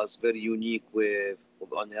was very unique with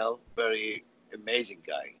Onel, very amazing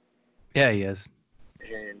guy, Yeah, he is.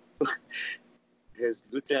 and his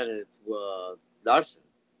lieutenant was Larson,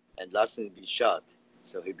 and Larson had been shot,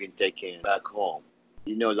 so he'd been taken back home.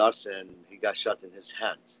 You know, Larson, he got shot in his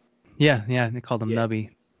hands. Yeah, yeah. They called him Yeah, Nubby.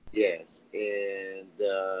 yes, and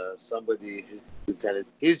somebody, his lieutenant,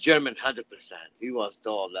 he's German 100%. He was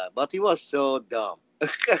tall, but he was so dumb,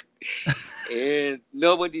 and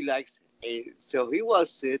nobody likes him. And so he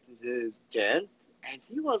was sitting in his tent, and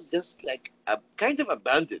he was just like a kind of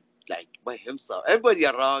abandoned, like by himself. Everybody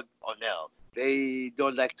around Onel, they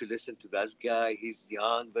don't like to listen to that guy. He's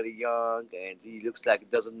young, very young, and he looks like he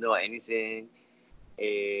doesn't know anything.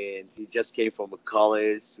 And he just came from a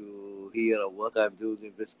college to hear what I'm doing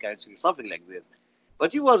in this country, something like this.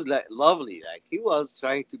 But he was like lovely, like he was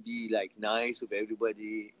trying to be like nice with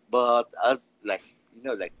everybody, but as like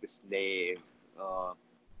like this name, uh,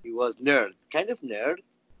 he was nerd, kind of nerd.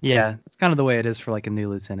 Yeah, it's kind of the way it is for like a new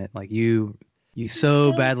lieutenant. Like you so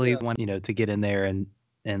Kind badly of. want to get in there and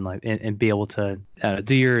be able to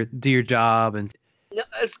do your job and No,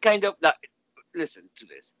 it's kind of like listen to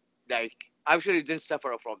this, like I'm sure you didn't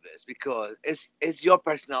suffer from this because it's your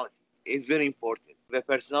personality. It's very important. The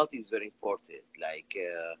personality is very important. Like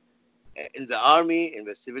in the army, in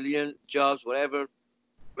the civilian jobs, whatever,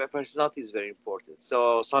 the personality is very important.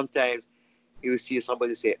 So sometimes you see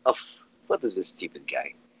somebody say, "Oh, what is this stupid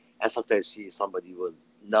guy?" And sometimes you see somebody will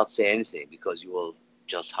not say anything because you will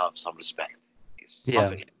just have some respect. It's Yeah.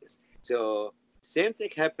 something like this. So same thing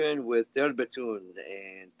happened with Third Platoon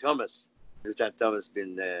and Thomas. Lieutenant Thomas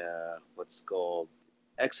been what's called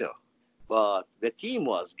excellent, but the team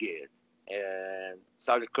was good, and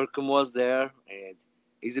Sergeant Kirkham was there, and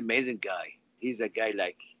he's an amazing guy. He's a guy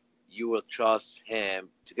like you will trust him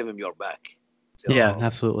to give him your back. So Yeah,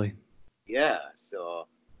 absolutely. yeah. So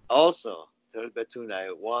also Third Platoon,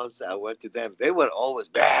 I went to them. They were always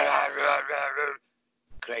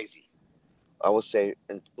crazy. I would say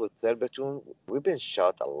with Third Platoon, we've been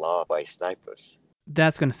shot a lot by snipers,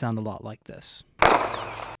 That's going to sound a lot like this.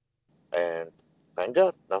 and thank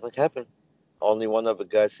God nothing happened. Only one of the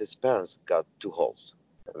guys, his pants got 2 holes.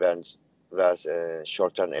 Then that's a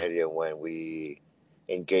short-term area when we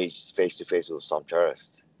engaged face to face with some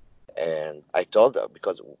terrorists. And I told them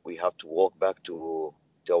because we have to walk back to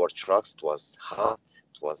our trucks. It was hot.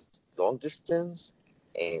 It was long distance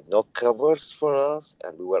and no covers for us.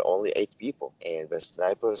 And we were only 8 people. And the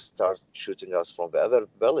snipers start shooting us from the other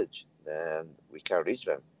village. And we can't reach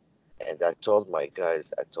them. And I told my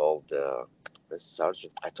guys, I told the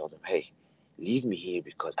sergeant, I told him, hey, leave me here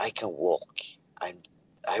because I can walk. I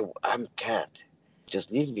can't.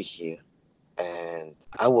 Just leave me here and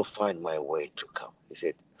I will find my way to come. He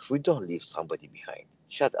said, if we don't leave somebody behind,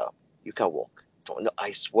 shut up. You can walk. No,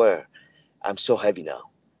 I swear, I'm so heavy now.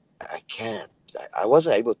 I can't. I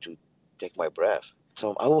wasn't able to take my breath.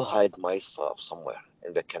 So I will hide myself somewhere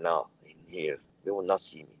in the canal in here. They will not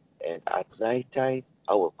see me. And at night time,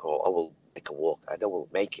 I will crawl. I will make a walk, and I will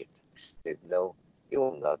make it. He said, no, it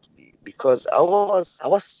will not be because I was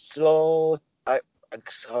so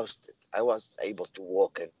exhausted. I was able to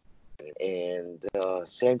walk and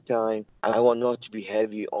same time I want not to be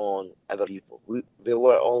heavy on other people. There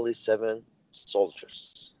were only 7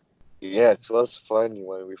 soldiers. Yeah, it was funny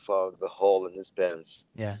when we found the hole in his pants.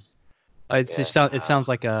 Yeah. Yeah. It sounds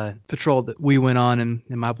like a patrol that we went on in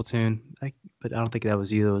my platoon, but I don't think that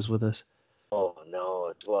was you that was with us. Oh no,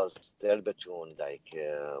 it was their platoon. Like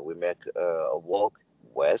we make a walk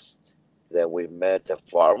west. Then we met a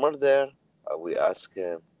farmer there. We asked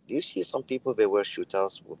him, "Do you see some people they were shoot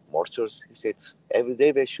us with mortars?" He said, "Every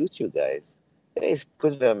day they shoot you guys. They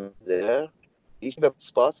put them there. You see the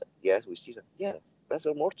spots? Yes, we see them. Yeah, that's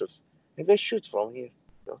the mortars. And they shoot from here.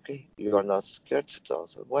 Okay, you are not scared to tell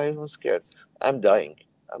us. Why am I scared? I'm dying.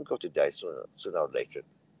 I'm going to die sooner or later.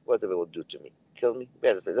 What they will do to me? Kill me?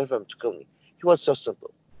 Yeah, let them to kill me." He was so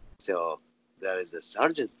simple. So there is a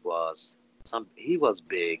sergeant he was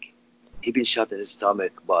big. He been shot in his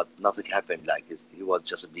stomach, but nothing happened. Like he was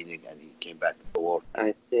just bleeding, and he came back to war.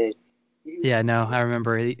 I think. Yeah, no, I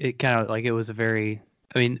remember it kind of like it was a very,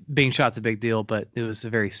 I mean, being shot's a big deal, but it was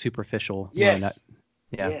a very superficial wound. Yes.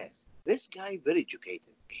 Yeah. Yes. This guy very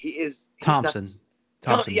educated. He's Thompson. not.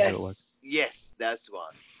 Thompson is who it was. Yes, that's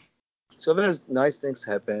one. So there's nice things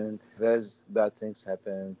happened, there's bad things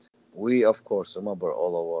happened. We of course remember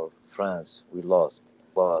all our friends we lost,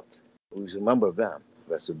 but we remember them.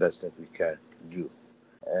 That's the best thing we can do.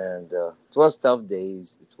 And it was tough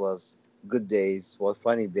days, it was good days, it was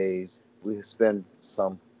funny days. We spent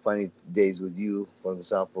some funny days with you, for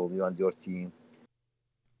example, you and your team.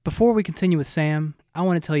 Before we continue with Sam, I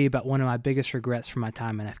want to tell you about one of my biggest regrets from my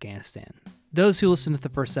time in Afghanistan. Those who listened to the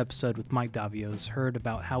first episode with Mike Davios heard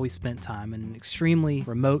about how we spent time in an extremely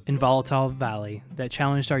remote and volatile valley that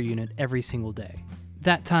challenged our unit every single day.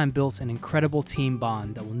 That time built an incredible team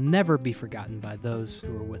bond that will never be forgotten by those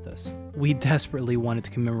who were with us. We desperately wanted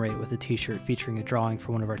to commemorate with a t-shirt featuring a drawing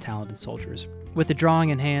for one of our talented soldiers. With the drawing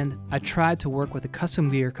in hand, I tried to work with a custom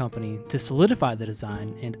gear company to solidify the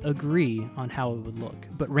design and agree on how it would look,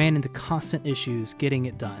 but ran into constant issues getting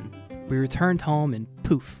it done. We returned home and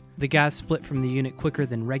poof, the guys split from the unit quicker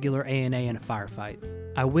than regular ANA in a firefight.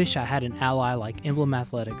 I wish I had an ally like Emblem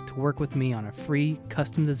Athletic to work with me on a free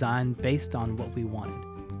custom design based on what we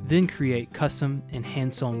wanted, then create custom and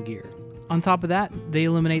hand-sewn gear. On top of that, they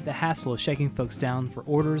eliminate the hassle of shaking folks down for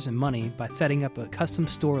orders and money by setting up a custom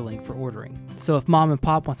store link for ordering. So if mom and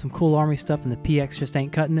pop want some cool army stuff and the PX just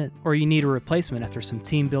ain't cutting it, or you need a replacement after some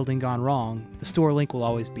team building gone wrong, the store link will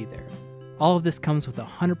always be there. All of this comes with a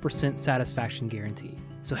 100% satisfaction guarantee.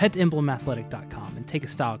 So head to emblemathletic.com and take a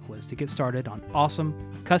style quiz to get started on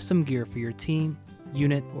awesome custom gear for your team,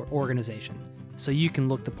 unit, or organization, so you can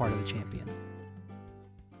look the part of a champion.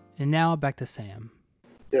 And now back to Sam.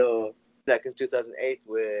 So like in 2008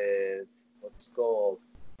 with what's called,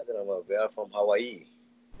 I don't know, they are from Hawaii.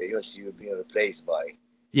 The units you being replaced by.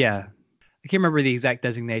 Yeah. I can't remember the exact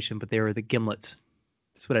designation, but they were the gimlets.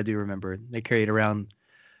 That's what I do remember. They carried around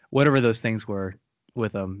whatever those things were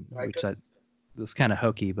with them, which Strikers. was kind of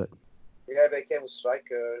hokey, but Yeah, they came with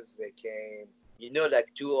strikers. They came, like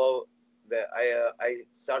two of the. I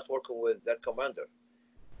started working with their commander.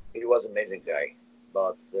 He was an amazing guy,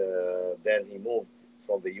 but then he moved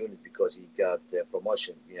from the unit because he got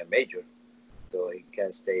promotion in a major, so he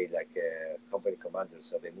can't stay like a company commander.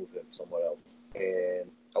 So they moved him somewhere else. And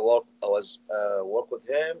I was work with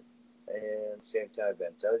him, and same time the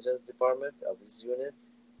intelligence department of his unit.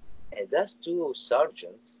 And that's two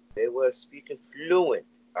sergeants. They were speaking fluent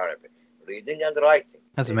Arabic, reading and writing.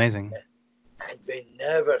 that's amazing. And they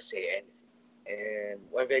never say anything. And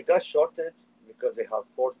when they got shorted, because they have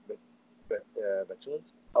four platoons,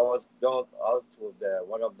 I was going out with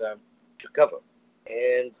one of them to cover.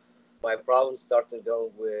 And my problem started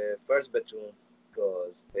going with first platoon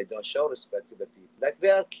because they don't show respect to the people. Like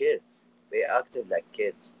they are kids. They acted like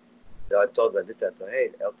kids. So I told the lieutenant, hey,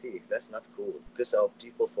 LT, that's not cool. Piss off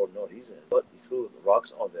people for no reason. But you threw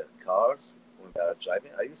rocks on their cars when they are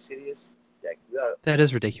driving. Are you serious? Like, we are That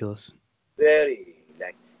is ridiculous. very,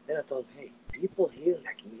 like, then I told him, hey, people here,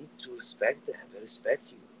 like, you need to respect them. They respect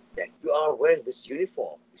you. Like, you are wearing this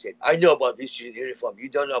uniform. He said, I know about this uniform. You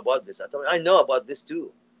don't know about this. I told him, I know about this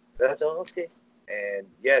too. Then I told him, okay. And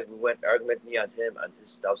yeah, we went argument, me and him and his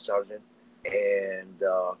staff sergeant. And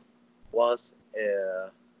once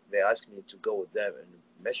they asked me to go with them and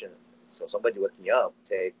mission. So somebody woke me up,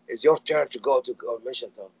 said, it's your turn to go to mission.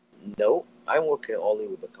 No, I'm working only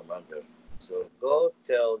with the commander. So go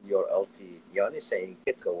tell your LT, Yanni saying,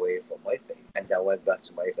 get away from my face. And I went back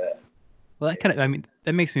to my van. Well, I mean,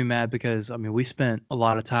 that makes me mad because, I mean, we spent a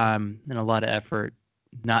lot of time and a lot of effort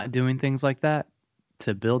not doing things like that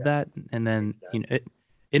to build Yeah, that. And then, exactly.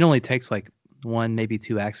 it only takes like one, maybe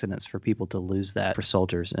two accidents for people to lose that for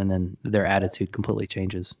soldiers. And then their That's, attitude completely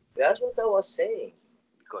changes. that's what I was saying.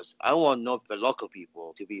 Because I want not the local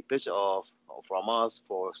people to be pissed off from us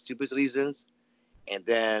for stupid reasons, and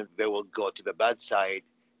then they will go to the bad side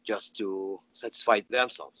just to satisfy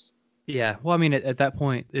themselves. Yeah. Well, I mean, at that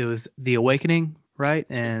point, it was the awakening, right?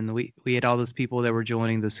 And we had all those people that were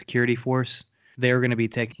joining the security force. They were going to be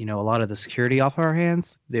taking, a lot of the security off our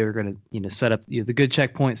hands. They were going to, set up the good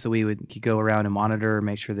checkpoints so we could go around and monitor,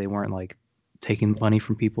 make sure they weren't like taking money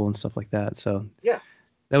from people and stuff like that. So Yeah,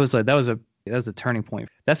 that was a turning point.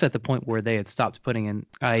 That's at the point where they had stopped putting in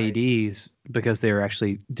I IEDs because they were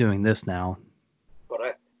actually doing this now.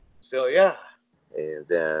 correct. So yeah, and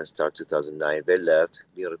then start 2009 they left,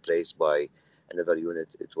 being replaced by another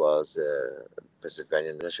unit. It was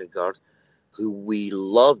Pennsylvania National Guard, who we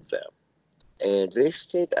loved them, and they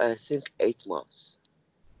stayed I think 8 months,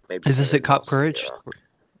 maybe Is this at 7 Cop months. Courage? Yeah,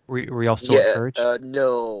 Were y'all still at yeah. Courage?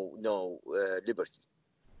 No, Liberty,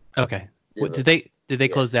 Okay. What did Liberty. they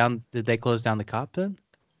close Yes, down? Did they close down the Cop then?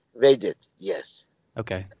 they did. Yes,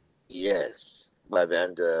 Okay. yes. By the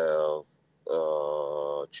end,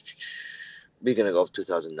 beginning of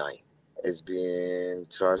 2009, it's been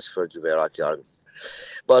transferred to the Iraqi army.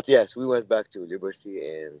 But yes, we went back to Liberty,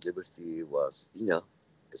 and Liberty was,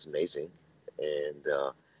 it's amazing.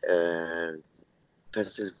 And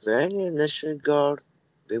Pennsylvania National Guard,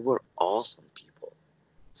 they were awesome people.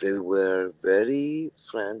 They were very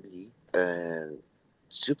friendly and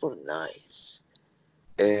super nice.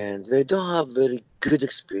 And they don't have very good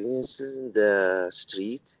experiences in the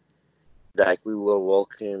street. Like we were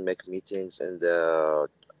walking, make meetings in the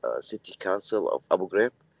city council of Abu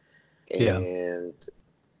Ghraib, Yeah. and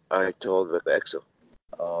I told the EXO,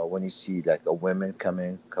 when you see like a woman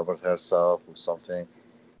coming, cover herself with something,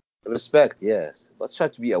 respect, yes, but try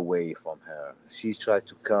to be away from her. She tried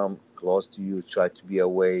to come close to you, try to be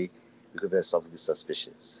away because there's something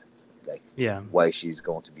suspicious, like Yeah. why she's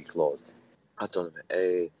going to be close. I told him,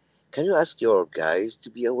 hey, can you ask your guys to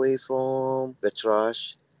be away from the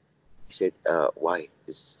trash? He said, why?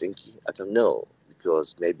 Is it stinky? I don't know,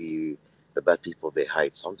 because maybe the bad people, they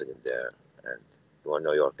hide something in there, and you want to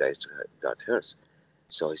know your guys to got hurt.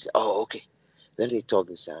 So he said, oh, okay. Then he told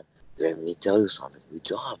me, Sam, let me tell you something. We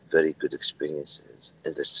don't have very good experiences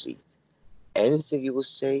in the street. Anything you will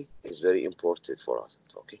say is very important for us.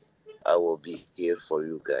 Okay? I will be here for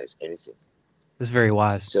you guys. Anything. That's very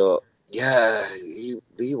wise. So yeah,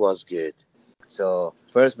 he was good. So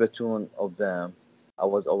first platoon of them, I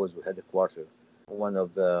was always with headquarters. One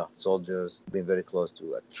of the soldiers being very close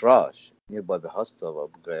to a trash nearby the hospital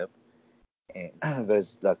of Ghraib, and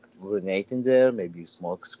there's like grenade in there, maybe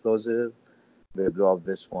small explosive. They blew up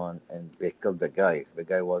this one and they killed the guy. The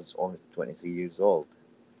guy was only 23 years old,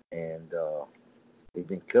 and he'd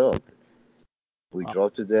been killed. We Wow.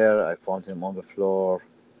 drove to there. I found him on the floor,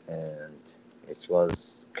 and it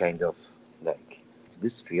was kind of like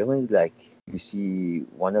this feeling like you see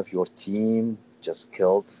one of your team just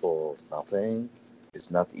killed for nothing.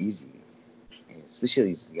 It's not easy, and especially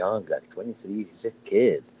he's young, like 23. He's a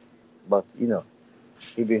kid, but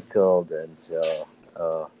he been killed and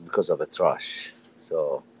because of a trash.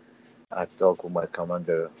 So I talked with my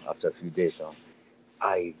commander after a few days.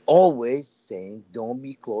 I always saying don't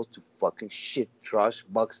be close to fucking shit, trash,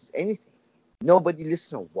 boxes, anything. Nobody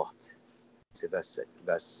listen or what? So that's it.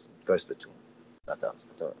 That's first platoon. Not us.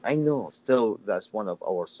 I know. Still, that's one of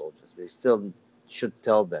our soldiers. They still should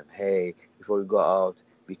tell them, hey, before you go out,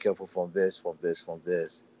 be careful from this, from this, from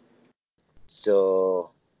this. So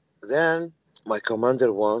then my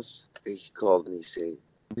commander once he called me, said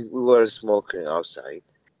we were smoking outside.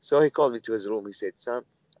 So he called me to his room. He said, "Son,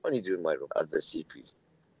 what are you doing in my room at the CP?"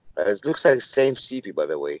 It looks like the same CP, by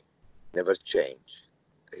the way, never changed.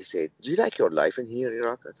 He said, "Do you like your life in here,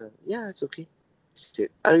 Iraq?" I said, "Yeah, it's okay." He said,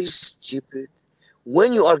 "Are you stupid?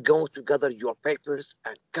 When you are going to gather your papers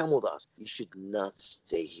and come with us, you should not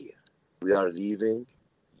stay here. We are leaving.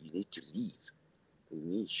 You need to leave.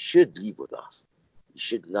 You should leave with us. You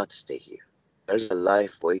should not stay here. There's a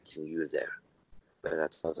life waiting you there." And I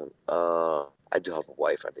told him, I do have a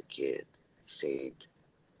wife and a kid. He said,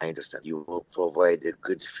 "I understand. You will provide a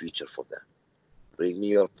good future for them. Bring me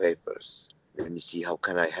your papers. Let me see how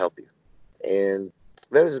can I help you." And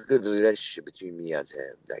there is a good relationship between me and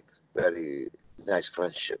him, like very nice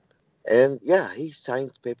friendship. And yeah, he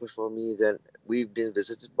signed papers for me. Then we've been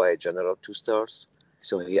visited by a general 2 stars.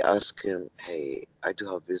 So he asked him, "Hey, I do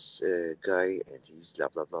have this guy, and he's blah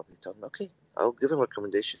blah blah." He told me, "Okay, I'll give him a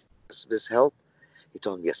recommendation. Does this help?" He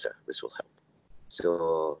told me, "Yes, sir. This will help."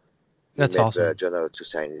 So he That's made the awesome. general to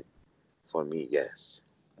sign it for me. Yes.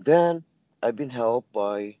 Then I've been helped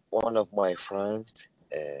by one of my friends,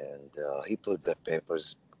 and he put the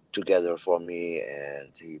papers together for me,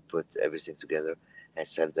 and he put everything together and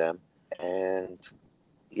sent them. And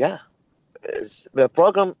yeah, the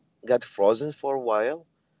program got frozen for a while.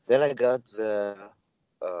 Then I got the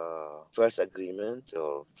first agreement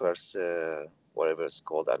or first whatever it's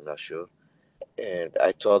called, I'm not sure. And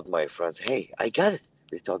I told my friends, "Hey, I got it."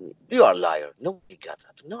 They told me, "You are a liar. Nobody got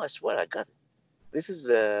that." No, I swear I got it. This is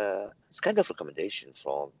it's kind of recommendation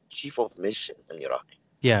from chief of mission in Iraq.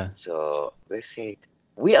 Yeah. So they said,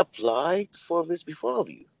 "We applied for this before of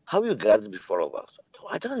you. How you got it before of us?"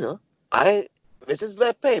 I don't know. This is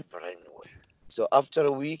the paper anyway. So after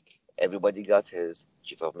a week, everybody got his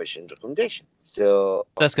chief of mission recommendation. So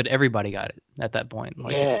That's good. Everybody got it at that point.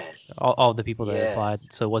 Like yes, all the people that yes. applied.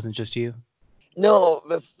 So it wasn't just you. No,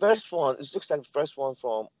 the first one, it looks like the first one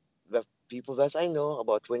from the people that I know,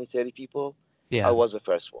 about 20, 30 people. I Yeah. was the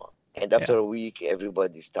first one. And Yeah. after a week,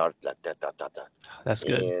 everybody started like that, that, that, that. That's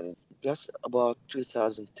good. And just about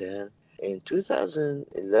 2010, in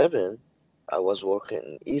 2011, I was working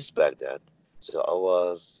in East Baghdad. So I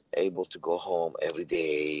was able to go home every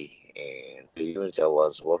day. And the unit I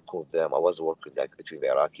was working with them, I was working like between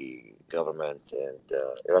the Iraqi government and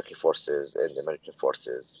Iraqi forces and the American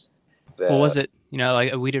forces. Well, was The it,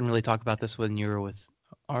 like we didn't really talk about this when you were with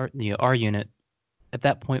our unit. At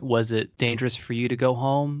that point, was it dangerous for you to go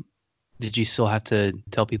home? Did you still have to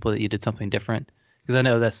tell people that you did something different? Because I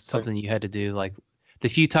know that's when something you had to do. Like the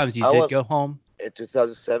few times you I did was go home. in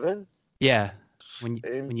 2007, Yeah. When you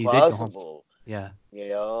did go home. impossible. Yeah.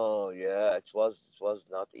 Yeah, it was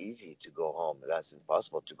not easy to go home. That's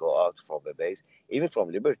impossible to go out from the base, even from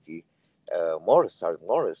Liberty. Sergeant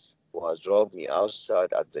Morris was drove me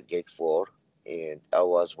outside at the gate 4, and I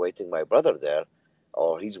was waiting my brother there,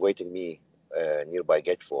 or he's waiting me nearby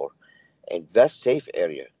gate 4, and that's safe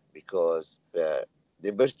area because the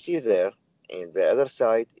Liberty there, and the other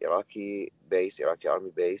side Iraqi base, Iraqi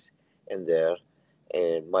army base, and there,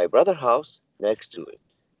 and my brother house next to it.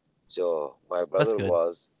 So my That's brother good.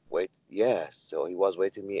 was yes. So he was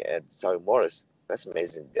waiting me at Sarah Morris. That's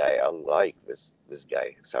amazing guy. I like this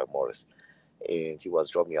guy, Sarah Morris. And he was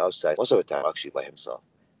dropping me outside most of the time actually by himself.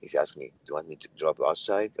 He asked me, "Do you want me to drop you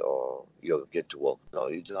outside or you get to work?" "No,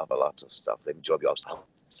 you do have a lot of stuff. Let me drop you outside."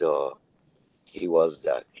 So he was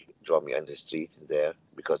drop me on the street there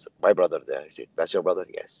because my brother there. He said, "That's your brother?"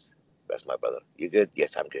 "Yes, that's my brother." "You good?"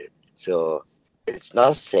 "Yes, I'm good." So it's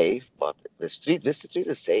not safe, but this street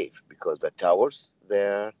is safe because the towers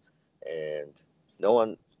there, and no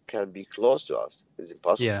one can be close to us. It's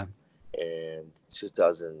impossible. Yeah. In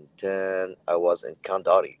 2010, I was in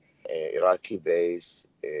Kandahar, Iraqi base,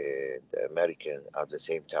 and American at the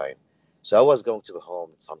same time. So I was going to the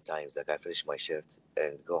home sometimes, like I finish my shift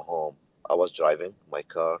and go home. I was driving my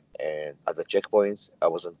car, and at the checkpoints, I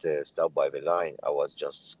wasn't stopped by the line. I was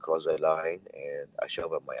just cross the line, and I show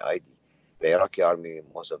them my ID. The Iraqi army,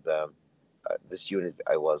 most of them, this unit,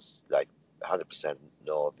 I was like 100%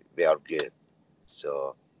 no, they are good.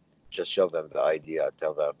 So just show them the ID. I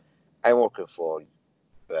tell them I'm working for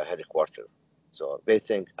the headquarters. So they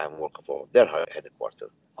think I'm working for their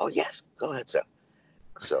headquarters. Oh yes, go ahead, sir.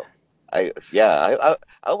 So I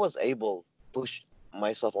was able to push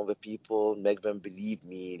myself on the people, make them believe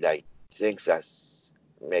me, like things that's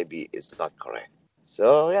maybe it's not correct.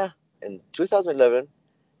 So yeah, in 2011,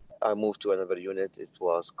 I moved to another unit. It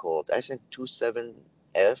was called I think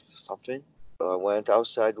 27F something. I went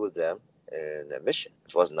outside with them in a mission.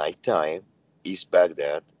 It was nighttime, East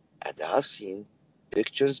Baghdad, and I have seen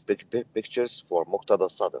pictures, big pictures for Muqtada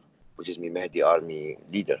Sadr, which is Mahdi army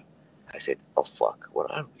leader. I said, oh fuck, where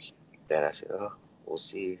are we? Then I said, oh, we'll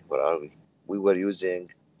see, where are we? We were using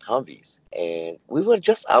Humvees, and we were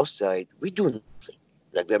just outside. We do nothing.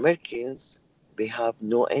 Like the Americans, they have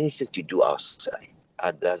no anything to do outside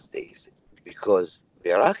at those days because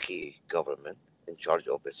the Iraqi government in charge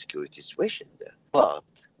of the security situation there. But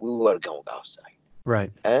we were going outside,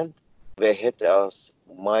 Right. and they hit us.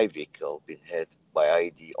 My vehicle been hit by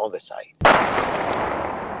IED on the side,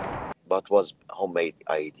 but was homemade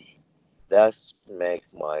IED. That's make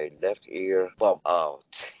my left ear bump out.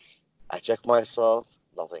 I checked myself,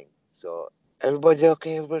 nothing. So everybody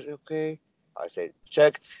okay, everybody okay. I said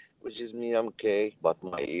checked, which is me, I'm okay. But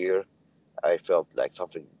my ear, I felt like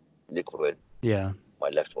something liquid, Yeah. my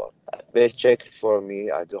left one. They checked for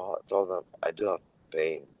me. I do told them I do have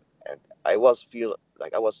pain, and I was feel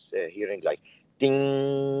like I was hearing like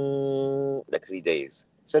ding, like 3 days.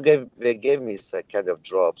 So they gave me some kind of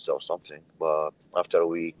drops or something. But after a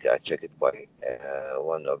week, I checked it by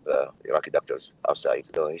one of the Iraqi doctors outside.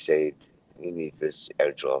 So he said you need this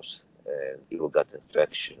air drops, and you will get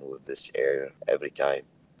infection with this air every time.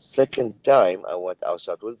 Second time I went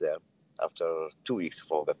outside with them after 2 weeks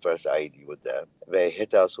from the first ID with them. They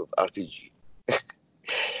hit us with RPG.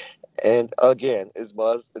 And again, it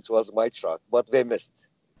was my truck, but they missed,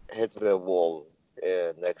 hit the wall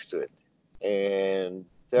next to it. And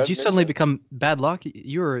Did third you suddenly mission, become bad luck?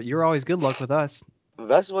 You're always good luck with us.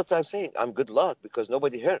 that's what I'm saying. I'm good luck because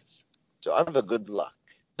nobody hurts. So I'm the good luck.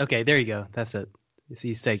 Okay, there you go. That's it.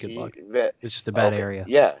 You say good See, luck. It's just a bad okay, area.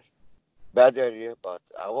 yeah, bad area, but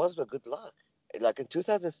I was the good luck. Like in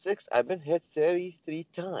 2006, I've been hit 33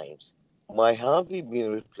 times. My Humvee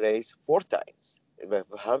been replaced 4 times. The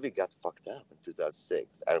Humvee got fucked up in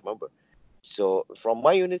 2006. I remember. So from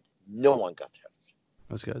my unit, no one got hurt.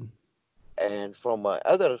 That's good. And from my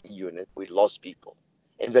other unit, we lost people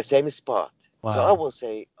in the same spot. So I Wow. will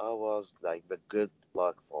say I was like the good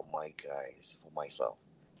luck for my guys, for myself.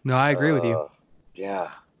 No, I agree with you.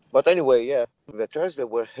 Yeah. But anyway, yeah, the terrorists that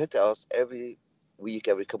were hit us every week,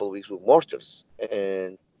 every couple of weeks with mortars.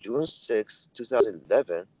 And June 6,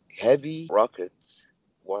 2011, heavy rockets,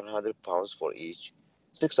 100 pounds for each,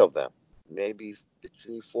 6 of them, maybe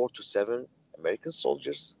between 4 to 7 American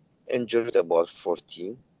soldiers, injured about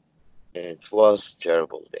 14. And it was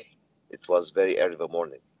terrible day. It was very early in the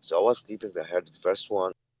morning. So I was sleeping. I heard the first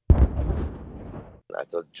one. I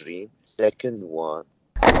thought dream. Second one,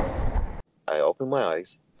 I opened my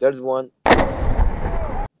eyes. Third one,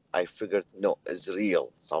 I figured, no, it's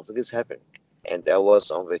real. Something is happening. And I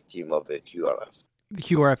was on the team of the QRF. The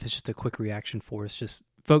QRF is just a quick reaction force, just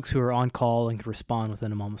folks who are on call and can respond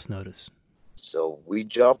within a moment's notice. So we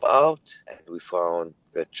jump out and we found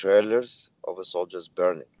the trailers of the soldiers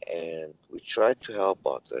burning. And we tried to help,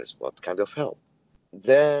 but there's what kind of help?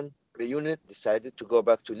 Then the unit decided to go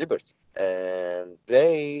back to Liberty. And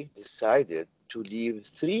they decided to leave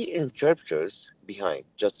 3 interpreters behind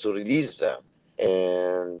just to release them.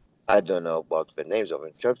 And I don't know about the names of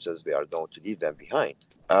interpreters, we are going to leave them behind.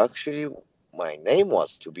 Actually, my name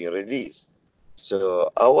was to be released.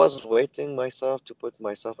 So I was waiting myself to put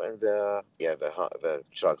myself in the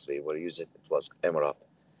trucks they were using. It was Emerald.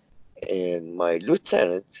 And my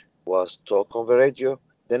lieutenant was talking on the radio.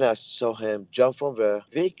 Then I saw him jump from the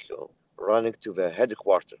vehicle, running to the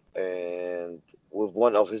headquarters, and with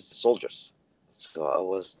one of his soldiers. So I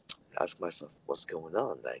was asking myself, what's going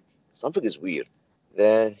on? Like something is weird.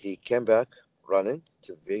 Then he came back running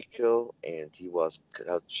to the vehicle, and he was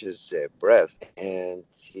catch his breath, and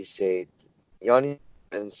he said, "Yanni,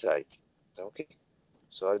 inside." Okay.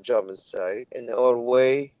 So I jumped inside. In our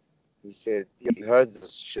way, he said, "You heard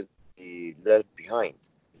this should be left behind."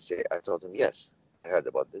 I told him, "Yes, I heard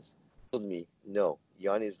about this." He told me, "No,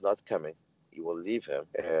 Yanni is not coming. You will leave him."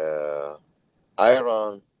 I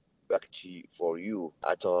ran back for you.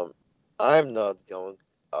 I told him, I'm not going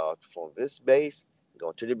out from this base,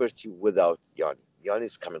 going to Liberty without Yanni. Yanni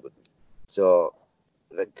is coming with me. So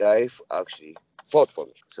the guy actually fought for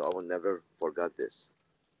me. So I will never forget this.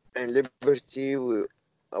 In Liberty,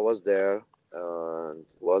 I was there and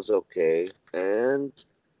was okay. And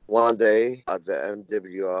one day at the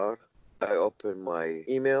MWR, I opened my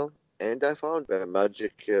email and I found the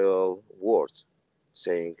magical words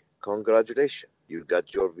saying, "Congratulations, you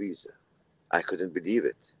got your visa." I couldn't believe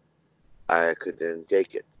it. I couldn't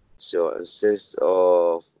take it. So instead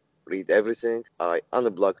of read everything, I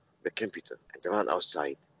unplugged the computer and ran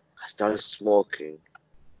outside. I started smoking,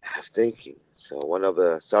 half thinking. So one of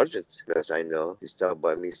the sergeants that I know, he stopped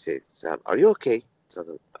by me and said, "Sam, are you okay?" I told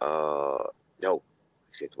him, no.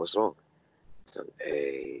 He said, "What's wrong?" I told him,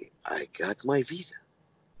 "Hey, I got my visa."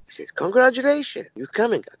 He said, "Congratulations, you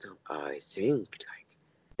coming?" I told him, "I think like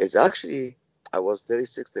it's actually I was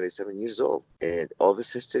 36, 37 years old, and all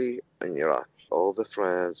this history in Iraq, all the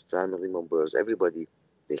friends, family members, everybody,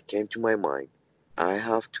 they came to my mind. I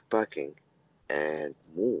have to packing and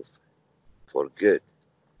move for good."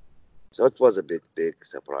 So it was a big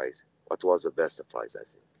surprise. What was the best surprise, I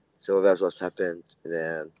think. So that's what happened. And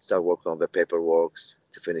then start working on the paperwork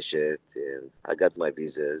to finish it. And I got my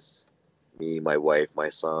visas. Me, my wife, my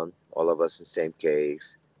son, all of us in the same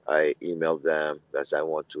case. I emailed them that I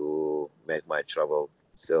want to make my travel.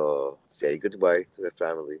 So say goodbye to the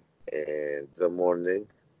family. And the morning,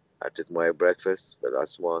 I took my breakfast, the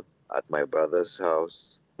last one, at my brother's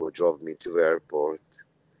house, who drove me to the airport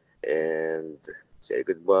and say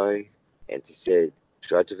goodbye. And he said,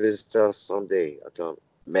 "Try to visit us someday." I told him,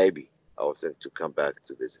 "Maybe I was going to come back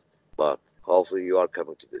to visit, but hopefully you are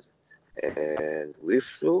coming to visit." And we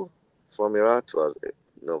flew from Iraq. It was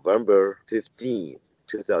November 15,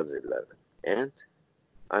 2011. And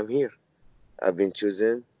I'm here. I've been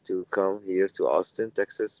chosen to come here to Austin,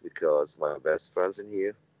 Texas, because my best friends in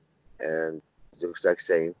here. And it looks like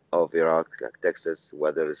same of Iraq, like Texas,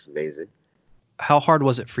 weather is amazing. How hard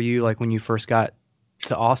was it for you, like when you first got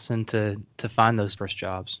to Austin, to find those first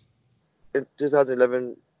jobs? In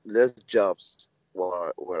 2011, less jobs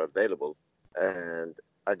were available, and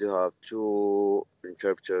I do have two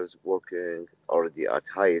interpreters working already at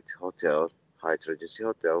Hyatt Regency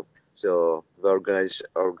Hotel. So the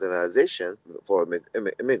organization for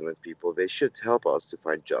immigrant people, they should help us to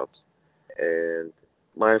find jobs, and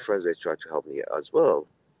my friends they tried to help me as well.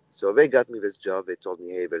 So they got me this job. They told me,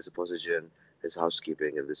 "Hey, there's a position, there's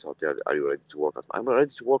housekeeping in this hotel. Are you ready to work?" I'm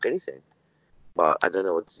ready to work anything. But I don't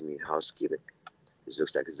know what this means, housekeeping. It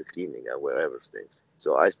looks like it's a cleaning and wherever things. So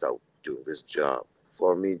I start doing this job.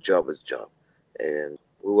 For me, job is job. And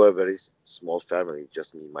we were a very small family,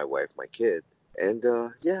 just me, my wife, my kid. And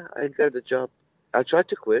yeah, I got the job. I tried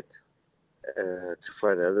to quit to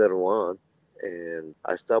find another one. And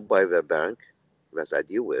I stopped by the bank that I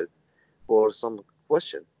deal with for some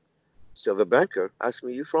question. So the banker asked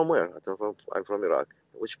me, "You from where?" I told him, "I'm from Iraq."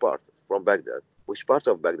 "Which part?" "From Baghdad." "Which part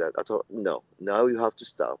of Baghdad?" I told him, "No, now you have to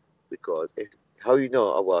stop because how you know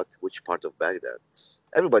about which part of Baghdad?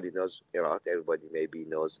 Everybody knows Iraq. Everybody maybe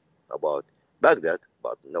knows about Baghdad,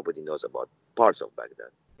 but nobody knows about parts of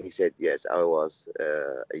Baghdad." He said, "Yes, I was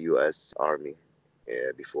a U.S. Army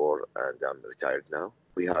before, and I'm retired now."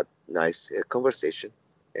 We had nice conversation,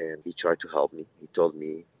 and he tried to help me.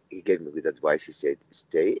 He gave me good advice. He said,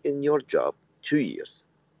 "Stay in your job 2 years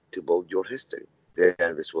to build your history.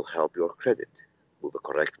 Then this will help your credit move the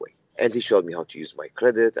correct way." And he showed me how to use my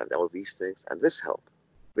credit and all these things, and this helped.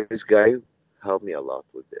 This guy helped me a lot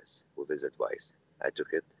with his advice. I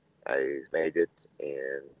took it, I made it,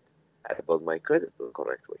 and I built my credit the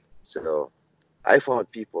correct way. So I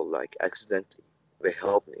found people like accidentally. They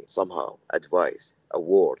helped me somehow, advice, a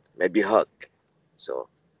word, maybe hug. So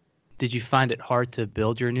Did you find it hard to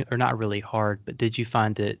build your new, or not really hard, but did you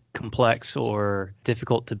find it complex or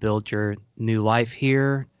difficult to build your new life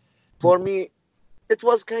here? for me, it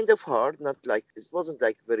was kind of hard, not like it wasn't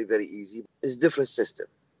like very easy. It's different system.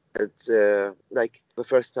 It's like the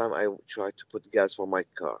first time I tried to put gas for my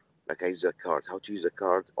car, like I use a card, how to use a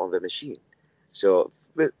card on the machine. So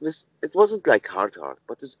this it wasn't like hard,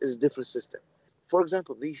 but it's different system. For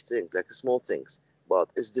example, these things like small things, but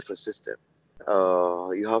it's different system.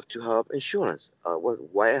 You have to have insurance.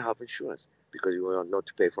 Why I have insurance? Because you will not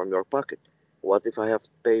to pay from your pocket. What if I have to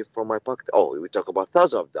pay from my pocket? Oh, we talk about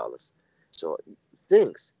thousands of dollars. So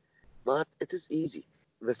things, but it is easy.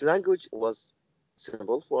 This language was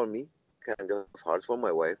simple for me, kind of hard for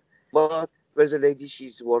my wife. But there's a lady,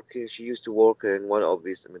 she's working. She used to work in one of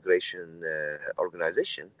these immigration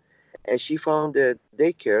organization, and she found a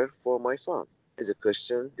daycare for my son. It's a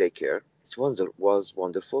Christian daycare. was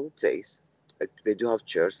wonderful place. They do have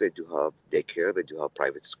church, they do have daycare, they do have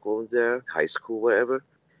private school in there, high school, wherever,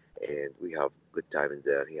 and we have good time in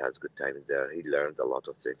there. He has good time in there. He learned a lot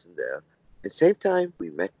of things in there. At the same time,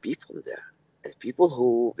 we met people in there, and people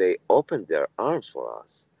who they opened their arms for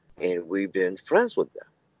us, and we've been friends with them.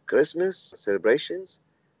 Christmas celebrations,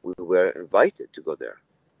 we were invited to go there.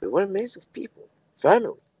 They were amazing people,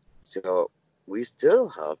 family. So we still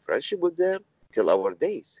have friendship with them till our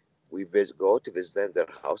days. We go to visit them in their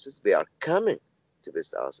houses. They are coming to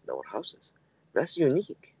visit us in our houses. That's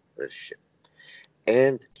unique relationship.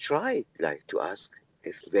 And try like to ask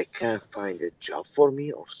if they can find a job for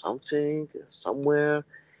me or something somewhere.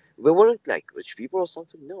 We weren't like rich people or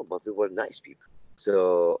something, no, but we were nice people.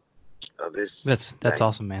 So this That's like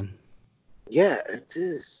awesome, man. yeah, it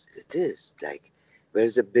is. It is like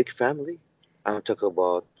there's a big family. I'm talking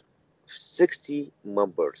about 60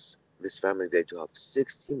 members. This family they do have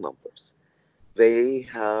 60 members. They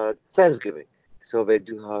had Thanksgiving, so they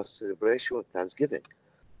do have celebration of Thanksgiving,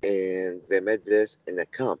 and they made this in a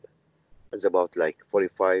camp. It's about like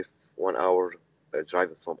 45, 1 hour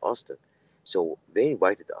driving from Austin. So they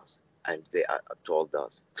invited us and they told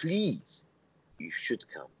us, please, you should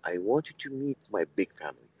come. I want you to meet my big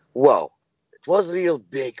family. Wow, it was real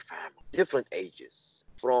big family, different ages,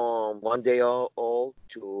 from 1 day old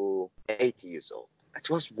to 80 years old. It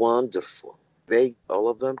was wonderful. They, all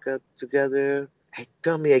of them got together. Hey,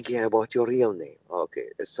 tell me again about your real name. Okay,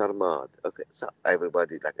 it's Sarmad. Okay, so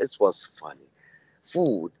everybody like it was funny.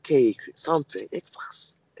 Food, cake, something. It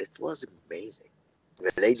was amazing.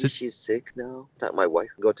 The lady, So, she's sick now. That my wife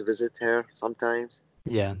go to visit her sometimes.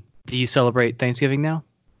 yeah. Do you celebrate Thanksgiving now?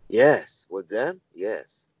 Yes, with them,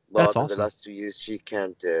 yes. That's But in the awesome. last 2 years, she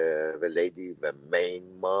can't. The lady, the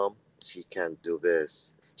main mom, she can't do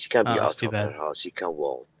this. She can't Oh, be that's out too of her bad. house. She can't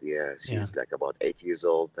walk. Yeah, Yeah. she's like about 8 years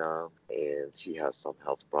old now, and she has some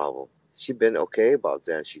health problem. She been okay, but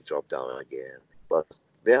then she dropped down again. But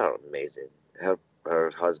they are amazing.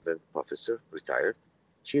 Her husband, professor, retired.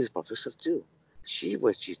 She's a professor too.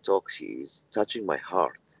 When she talks, she's touching my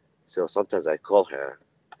heart. So sometimes I call her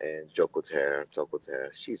and joke with her, talk with her.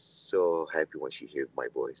 She's so happy when she hears my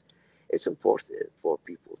voice. It's important for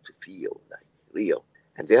people to feel like real,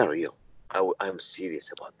 and they are real. I'm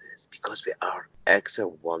serious about this because they are extra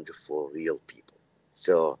wonderful, real people.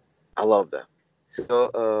 So I love them.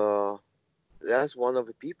 So that's one of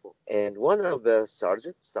the people, and one of the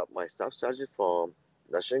sergeants, my staff sergeant from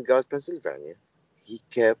National Guard, Pennsylvania. He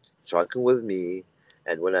kept talking with me,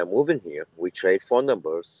 and when I moved in here, we trade phone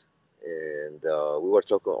numbers, and we were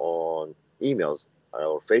talking on emails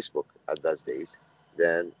or Facebook at those days,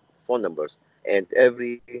 then phone numbers, and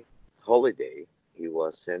every holiday he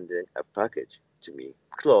was sending a package to me,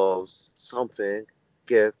 clothes, something,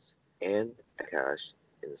 gifts, and a cash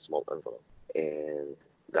in a small envelope, and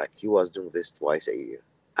like he was doing this twice a year.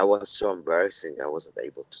 I was so embarrassing I wasn't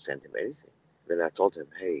able to send him anything. Then I told him,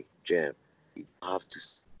 hey, Jim, you have to.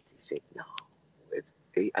 He said, no.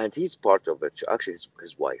 And he's part of the church. Actually,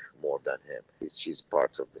 his wife more than him. She's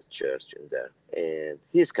part of the church in there. And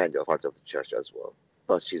he's kind of part of the church as well.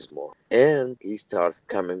 But she's more. And he started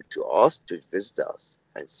coming to us to visit us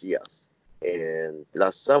and see us. And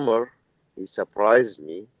last summer, he surprised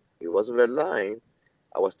me. He wasn't lying.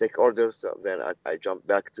 I was take orders, so then I jumped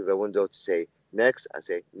back to the window to say next. I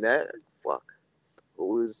say, nah, fuck,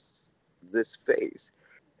 who's this face?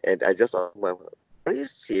 And I just asked my, are you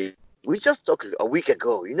serious? We just talked a week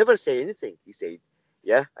ago. You never say anything. He said,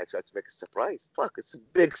 yeah, I tried to make a surprise. Fuck, it's a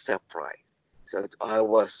big surprise. So I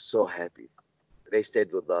was so happy. They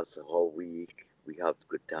stayed with us a whole week. We had a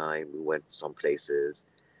good time. We went some places.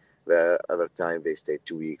 The other time they stayed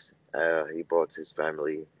 2 weeks. He brought his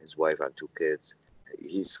family, his wife and two kids.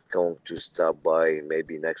 He's going to stop by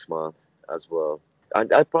maybe next month as well.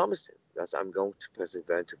 And I promised him that I'm going to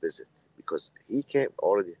Pennsylvania to visit because he came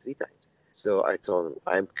already 3 times. So I told him,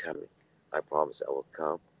 I'm coming. I promise I will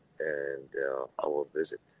come and I will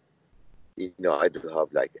visit. I do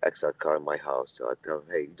have like extra car in my house. So I tell him,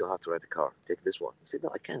 hey, you don't have to rent a car. Take this one. He said, no,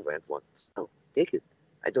 I can't rent one. No, take it.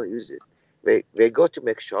 I don't use it. They go to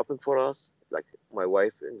make shopping for us, like my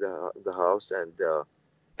wife in the house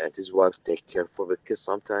and his wife take care for the kids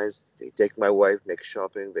sometimes. They take my wife, make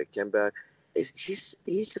shopping, they come back.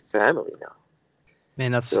 He's a family now.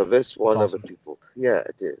 Man, So this that's one of the awesome. people. Yeah,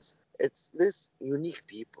 it is. It's this unique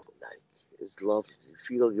people. Like it's lovely. You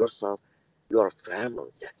feel yourself. You are a family.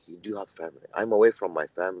 Yeah, you do have family. I'm away from my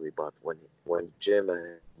family, but when Jim and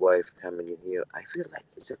his wife coming in here, I feel like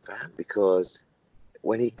it's a family because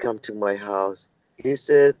when he come to my house, He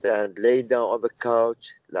sit and lay down on the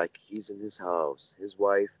couch like he's in his house. His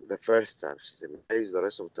wife, the first time, she said, "May you?" The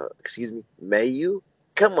rest of the time, "Excuse me, may you?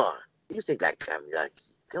 Come on. You think like I'm like,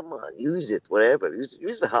 come on, use it, whatever.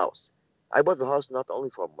 Use the house. I bought the house not only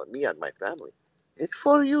for me and my family. It's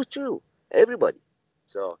for you too, everybody."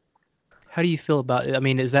 So How do you feel about it? I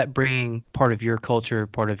mean, is that bringing part of your culture,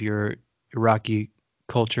 part of your Iraqi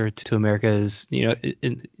culture to America? Is,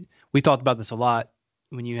 we talked about this a lot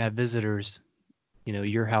when you have visitors,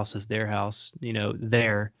 your house is their house,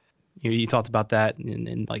 there. You talked about that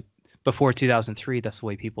and like before 2003, that's the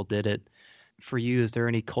way people did it. For you, is there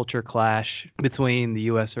any culture clash between the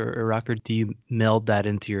U.S. or Iraq, or do you meld that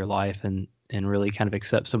into your life and really kind of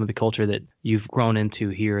accept some of the culture that you've grown into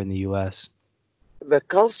here in the U.S.? the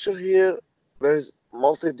culture here, there's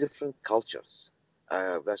multi different cultures.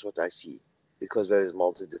 That's what I see because there is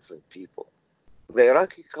multi different people. The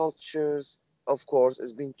Iraqi cultures, of course,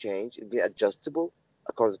 has been changed. It's been adjustable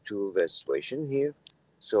according to the situation here.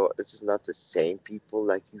 So this is not the same people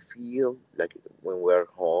like you feel like when we're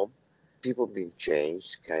home. People been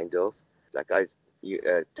changed, kind of. Like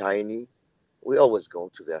Tiny, we always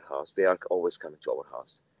go to their house. They are always coming to our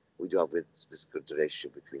house. We do have this good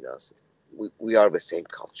relationship between us. We are the same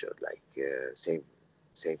culture, like same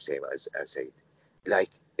as I said.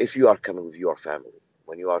 Like if you are coming with your family,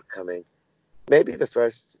 when you are coming, maybe the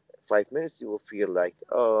first 5 minutes you will feel like,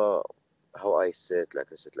 oh, how I sit like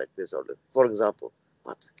this or that. For example,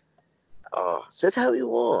 but sit how you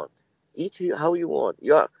want, eat how you want.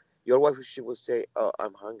 Your wife, she will say, oh,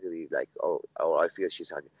 I'm hungry, like, oh, I feel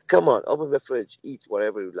she's hungry. Come on, open the fridge, eat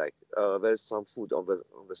whatever you like. There's some food on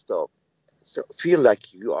the stove. So feel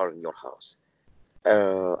like you are in your house.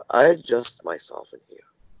 I adjust myself in here.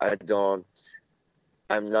 I don't.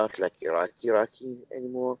 I'm not like Iraqi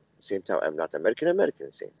anymore. At the same time, I'm not American at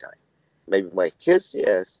the same time. Maybe my kids,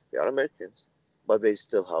 yes, they are Americans, but they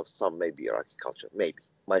still have some maybe Iraqi culture. Maybe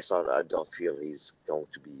my son, I don't feel he's going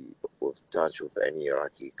to be with touch with any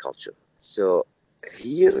Iraqi culture. So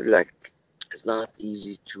here, like, it's not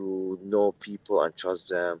easy to know people and trust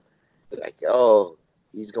them. Like, oh,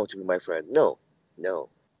 he's going to be my friend. No, no.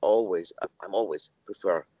 Always, I'm always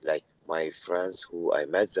prefer like my friends who I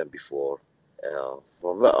met them before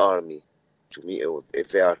from the army to me. If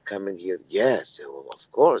they are coming here, yes, well,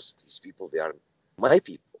 of course, these people, they are my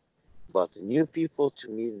people. But new people, to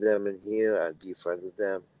meet them in here and be friends with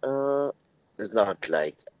them, it's not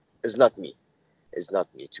like, it's not me. It's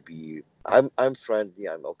not me to be. I'm friendly.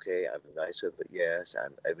 I'm okay. I'm nice with it. Yes,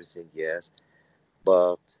 I'm everything. Yes,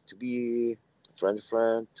 but to be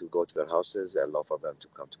friend, to go to their houses, I love for them to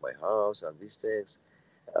come to my house and these things.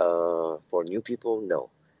 For new people, no.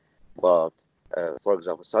 But for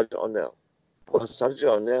example, Sergeant O'Neill. Was Sergeant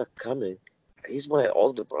O'Neill coming? He's my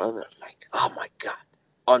older brother. Like, oh my God,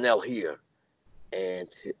 O'Neill here, and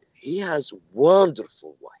he has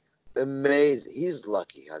wonderful wife. Amazing. He's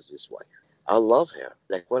lucky he has this wife. I love her.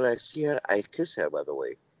 Like when I see her, I kiss her. By the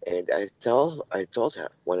way, and I told her,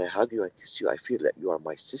 when I hug you and kiss you, I feel like you are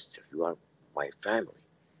my sister. You are my family.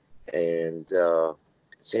 And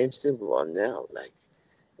same thing with O'Neill. Like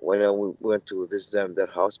when we went to visit them, their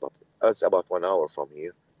house, but it's about 1 hour from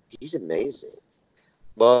here. He's amazing.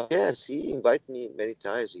 But yes, he invited me many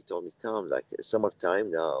times. He told me, come, like it's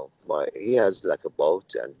summertime now. He has like a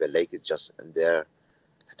boat and the lake is just in there.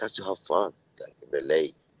 Let us to have fun, like in the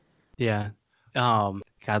lake. Yeah. God,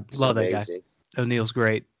 It's love that guy. amazing. O'Neill's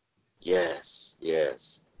great. Yes,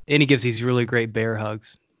 yes. And he gives these really great bear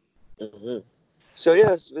hugs. hmm So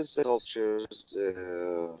yes, this cultures,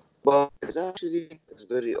 but it's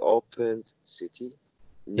very open city.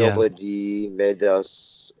 Yeah. Nobody made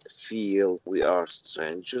us feel we are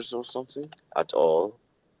strangers or something at all.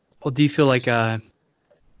 Well, do you feel like do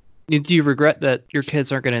you regret that your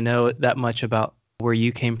kids aren't going to know that much about where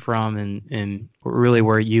you came from and really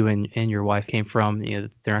where you and your wife came from? They're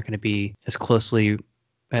not going to be as closely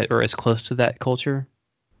or as close to that culture.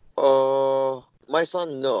 My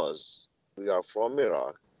son knows we are from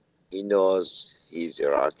Iraq. He knows he's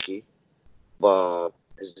Iraqi, but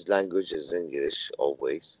his language is English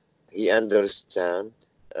always. He understands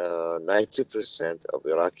 90% of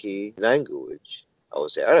Iraqi language. I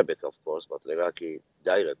would say Arabic, of course, but Iraqi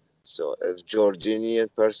dialect. So if Jordanian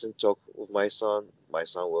person talk with my son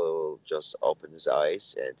will just open his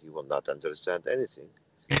eyes and he will not understand anything.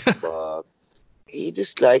 But he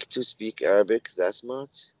disliked to speak Arabic that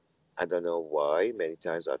much. I don't know why. Many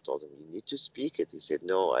times I told him, you need to speak it. He said,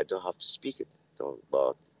 no, I don't have to speak it.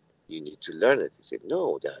 But you need to learn it. He said,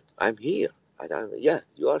 no, Dad, I'm here. I don't, yeah,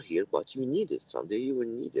 you are here, but you need it. Someday you will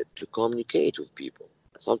need it to communicate with people.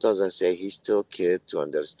 Sometimes I say he's still kid to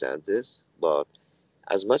understand this, but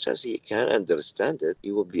As much as he can understand it,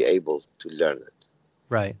 he will be able to learn it.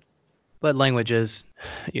 Right. But language is,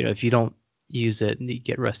 if you don't use it, you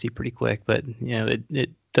get rusty pretty quick. But it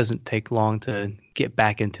doesn't take long to get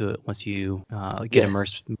back into it once you get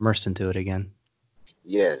Yes, immersed into it again.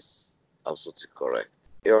 yes, absolutely correct.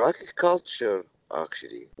 Iraqi culture,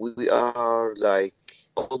 actually, we are like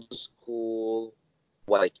old school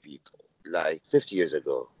white people, like 50 years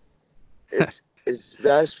ago.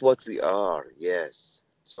 That's what we are, yes.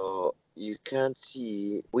 So you can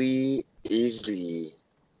see we easily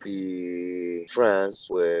be friends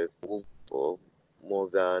with people more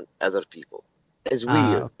than other people. It's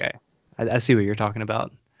weird. Okay. I see what you're talking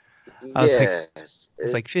about. I was like, Yes,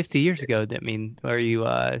 it's like 50 it's years ago. I mean, are you,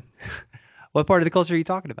 what part of the culture are you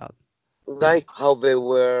talking about? like how they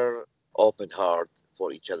were open heart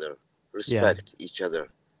for each other, Yeah. respect each other,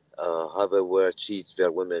 how they were treat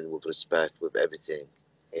their women with respect, with everything,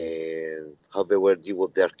 and how they were deal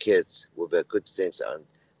with their kids with their good things, and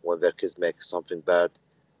when their kids make something bad,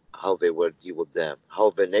 how they were deal with them,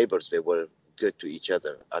 how the neighbors they were good to each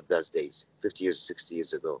other at those days, 50 years, 60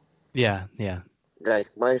 years ago. Yeah. Yeah.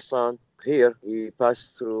 Like my son here, he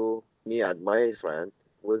passed through me and my friend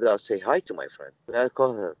without say hi to my friend. And I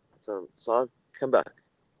call him, son, come back.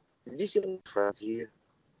 Did you see my friend here?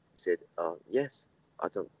 He said, yes. I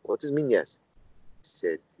told him, what does mean yes? He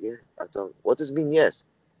said, yeah. I told him, what does mean yes?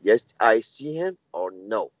 Yes, I see him or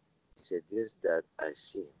no? He said, yes, Dad, I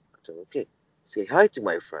see him. I told him, okay. Say hi to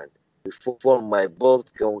my friend before my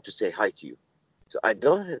bolt going to say hi to you. So I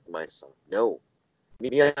don't hate my son. No.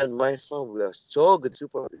 Me and my son, we are so good,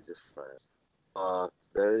 super good friends.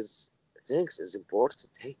 There is things is important.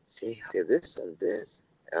 Hey, say this and this.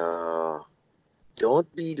 Uh,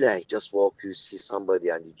 don't be like just walk. You see somebody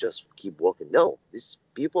and you just keep walking. No, these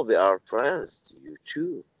people they are friends to you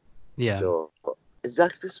too. Yeah. So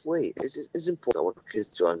exactly this way. It's important our kids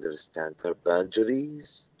to understand their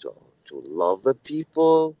boundaries, to love the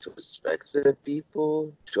people, to respect the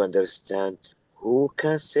people, to understand who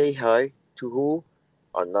can say hi to who,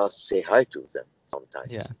 or not say hi to them Yeah.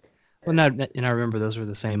 sometimes. Well, And no, and I remember those were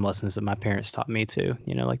the same lessons that my parents taught me too.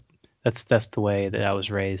 Like that's the way that I was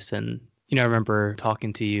raised. And I remember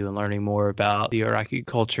talking to you and learning more about the Iraqi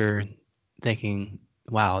culture, thinking,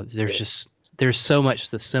 wow, yeah, there's so much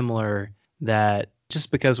that's similar that just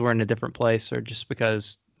because we're in a different place or just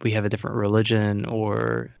because we have a different religion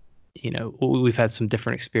or we've had some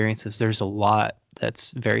different experiences, there's a lot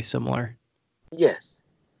that's very similar. yes,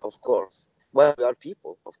 of course. Well, we are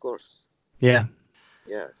people, of course. Yeah.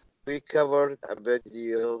 Yes. We covered a big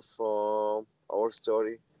deal from our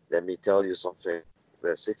story. Let me tell you something.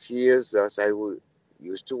 The 6 years that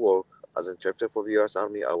used to work as interpreter for the U.S.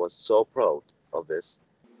 Army, I was so proud of this.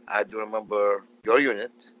 I do remember your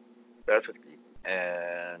unit perfectly.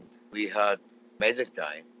 And we had amazing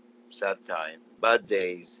time, sad time, bad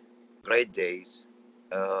days, great days.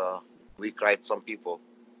 Uh, we cried some people.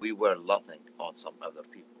 We were laughing on some other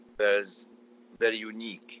people. There's very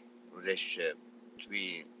unique relationship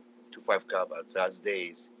between 2-5 Club at those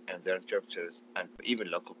days and their interpreters and even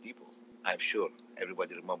local people. I'm sure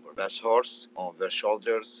everybody remember. Best horse on their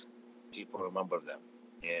shoulders, people remember them.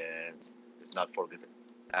 And it's not forgotten.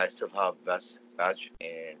 I still have best badge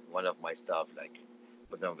and one of my staff like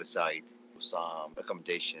put them beside with some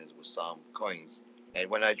recommendations with some coins. And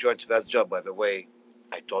when I joined Best job, by the way,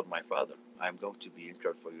 I told my father I'm going to be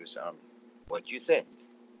intern for US Army. What do you think?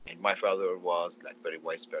 And my father was like very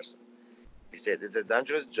wise person. He said it's a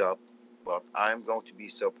dangerous job, but I'm going to be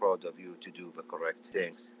so proud of you to do the correct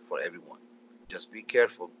things for everyone. Just be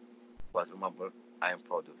careful, but remember I am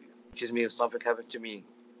proud of you. Which is me if something happened to me,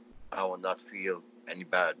 I will not feel any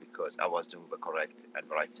bad because I was doing the correct and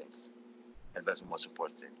right things. And that's the most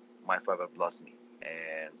important thing. My father blessed me,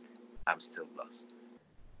 and I'm still blessed.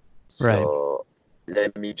 Right. So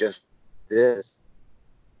let me just this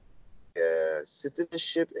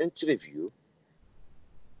citizenship interview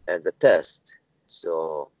and the test.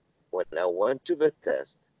 So when I went to the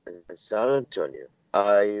test in San Antonio,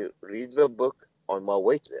 I read the book on my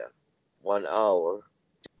way there. 1 hour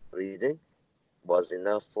reading was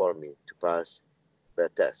enough for me to pass the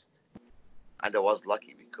test. And I was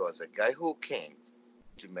lucky because the guy who came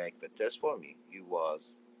to make the test for me, he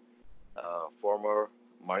was a former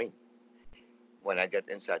Marine. When I got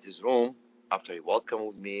inside his room, after he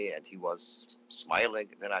welcomed me and he was smiling,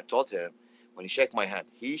 then I told him, when he shook my hand,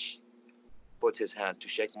 put his hand to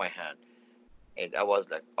shake my hand. And I was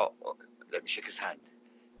like, oh, let me shake his hand.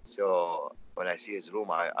 So when I see his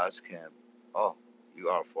room, I asked him, oh, you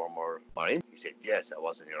are a former Marine? He said, yes, I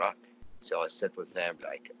was in Iraq. So I sat with him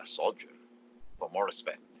like a soldier for more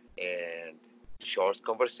respect. And short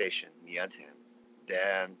conversation, me and him.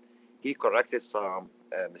 then he corrected some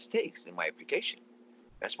mistakes in my application.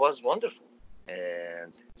 That was wonderful.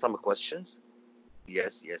 And some questions,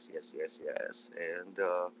 yes, yes, yes, yes, yes. And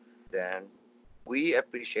then we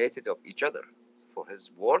appreciated of each other for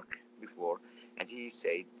his work before, and he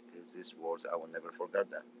said these words, I will never forget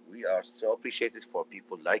them. We are so appreciated for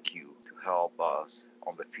people like you to help us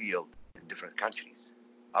on the field in different countries.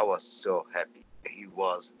 I was so happy. He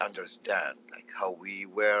was understand like how we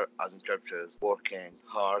were as interpreters working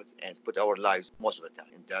hard and put our lives most of the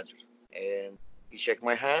time in danger. And he shook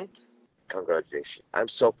my hand. Congratulations. I'm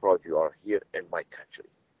so proud you are here in my country.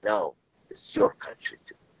 Now it's your country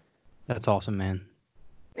too. That's awesome, man.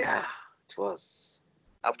 Yeah, it was.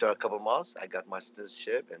 After a couple months, I got my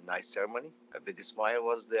citizenship and nice ceremony. A big smile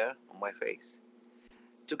was there on my face.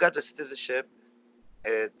 To get the citizenship,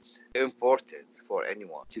 it's important for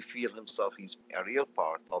anyone to feel himself he's a real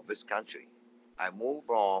part of this country. I moved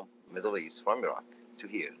from Middle East, from Iraq, to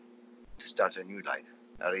here to start a new life,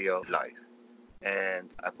 a real life.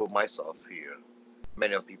 And I put myself here.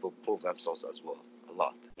 Many of people prove themselves as well, a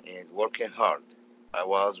lot, and working hard. I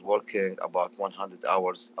was working about 100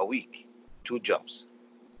 hours a week, 2 jobs,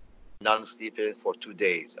 non-sleeping for 2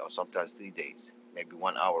 days or sometimes 3 days, maybe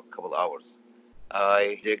 1 hour, couple hours.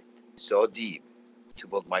 I dig so deep to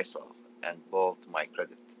build myself and build my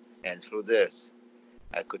credit. And through this,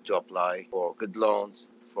 I could to apply for good loans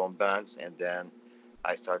from banks, and then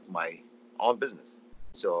I started my own business.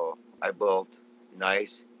 So I built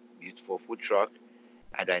nice, beautiful food truck,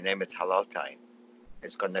 and I name it Halal Time.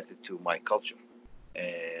 It's connected to my culture.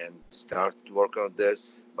 And start to work on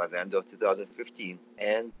this by the end of 2015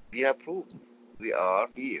 and be approved. We are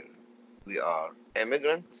here. We are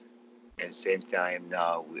immigrants, and same time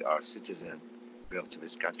now we are citizens belong to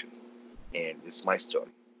this country. And this is my story.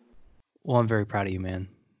 Well, I'm very proud of you, man.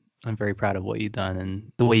 I'm very proud of what you've done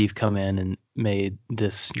and the way you've come in and made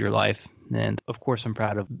this your life. And of course, I'm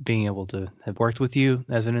proud of being able to have worked with you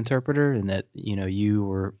as an interpreter, and that, you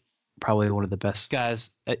were probably one of the best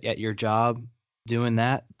guys at your job doing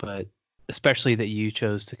that, but especially that you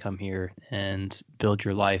chose to come here and build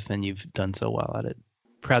your life, and you've done so well at it.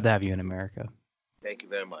 Proud to have you in America. Thank you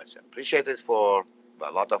very much. I appreciate it for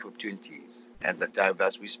a lot of opportunities and the time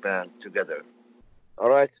that we spent together. All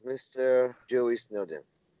right, Mr. Joey Snowden.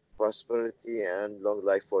 Prosperity and long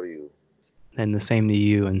life for you. And the same to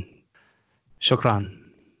you, and shukran.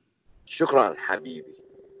 Shukran, Habibi.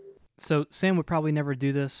 So Sam would probably never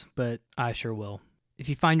do this, but I sure will. If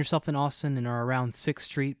you find yourself in Austin and are around 6th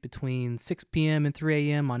Street between 6 p.m. and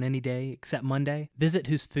 3 a.m. on any day except Monday, visit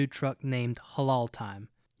his food truck named Halal Time.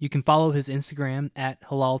 You can follow his Instagram at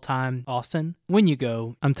Halal Time Austin. When you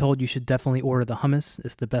go, I'm told you should definitely order the hummus.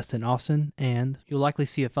 It's the best in Austin, and you'll likely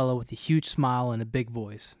see a fellow with a huge smile and a big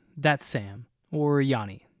voice. That's Sam, or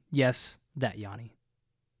Yanni. Yes, that Yanni.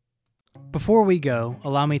 Before we go,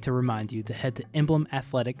 allow me to remind you to head to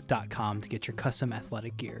emblemathletic.com to get your custom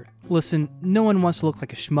athletic gear. Listen, no one wants to look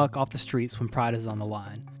like a schmuck off the streets when pride is on the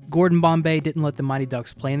line. Gordon Bombay didn't let the Mighty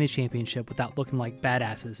Ducks play in the championship without looking like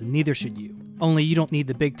badasses, and neither should you. Only you don't need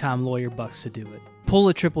the big-time lawyer bucks to do it. Pull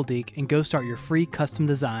a triple deke and go start your free custom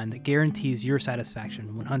design that guarantees your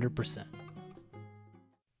satisfaction 100%.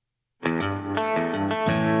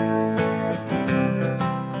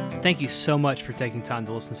 Thank you so much for taking time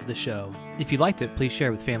to listen to the show. If you liked it, please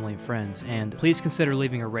share with family and friends, and please consider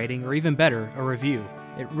leaving a rating or even better, a review.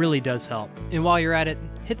 It really does help. And while you're at it,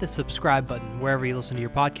 hit the subscribe button wherever you listen to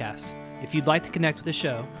your podcasts. If you'd like to connect with the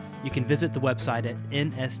show, you can visit the website at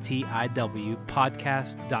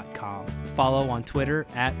nstiwpodcast.com. Follow on Twitter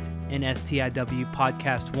at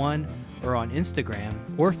nstiwpodcast1 or on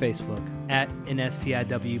Instagram or Facebook at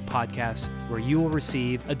NSTIW Podcast, where you will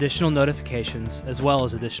receive additional notifications as well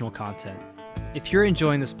as additional content. If you're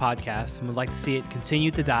enjoying this podcast and would like to see it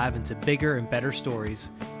continue to dive into bigger and better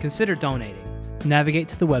stories, consider donating. Navigate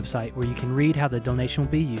to the website where you can read how the donation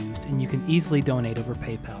will be used, and you can easily donate over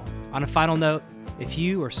PayPal. On a final note, if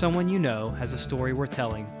you or someone you know has a story worth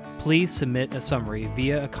telling, please submit a summary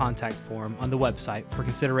via a contact form on the website for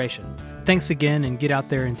consideration. Thanks again, and get out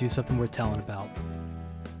there and do something worth telling about.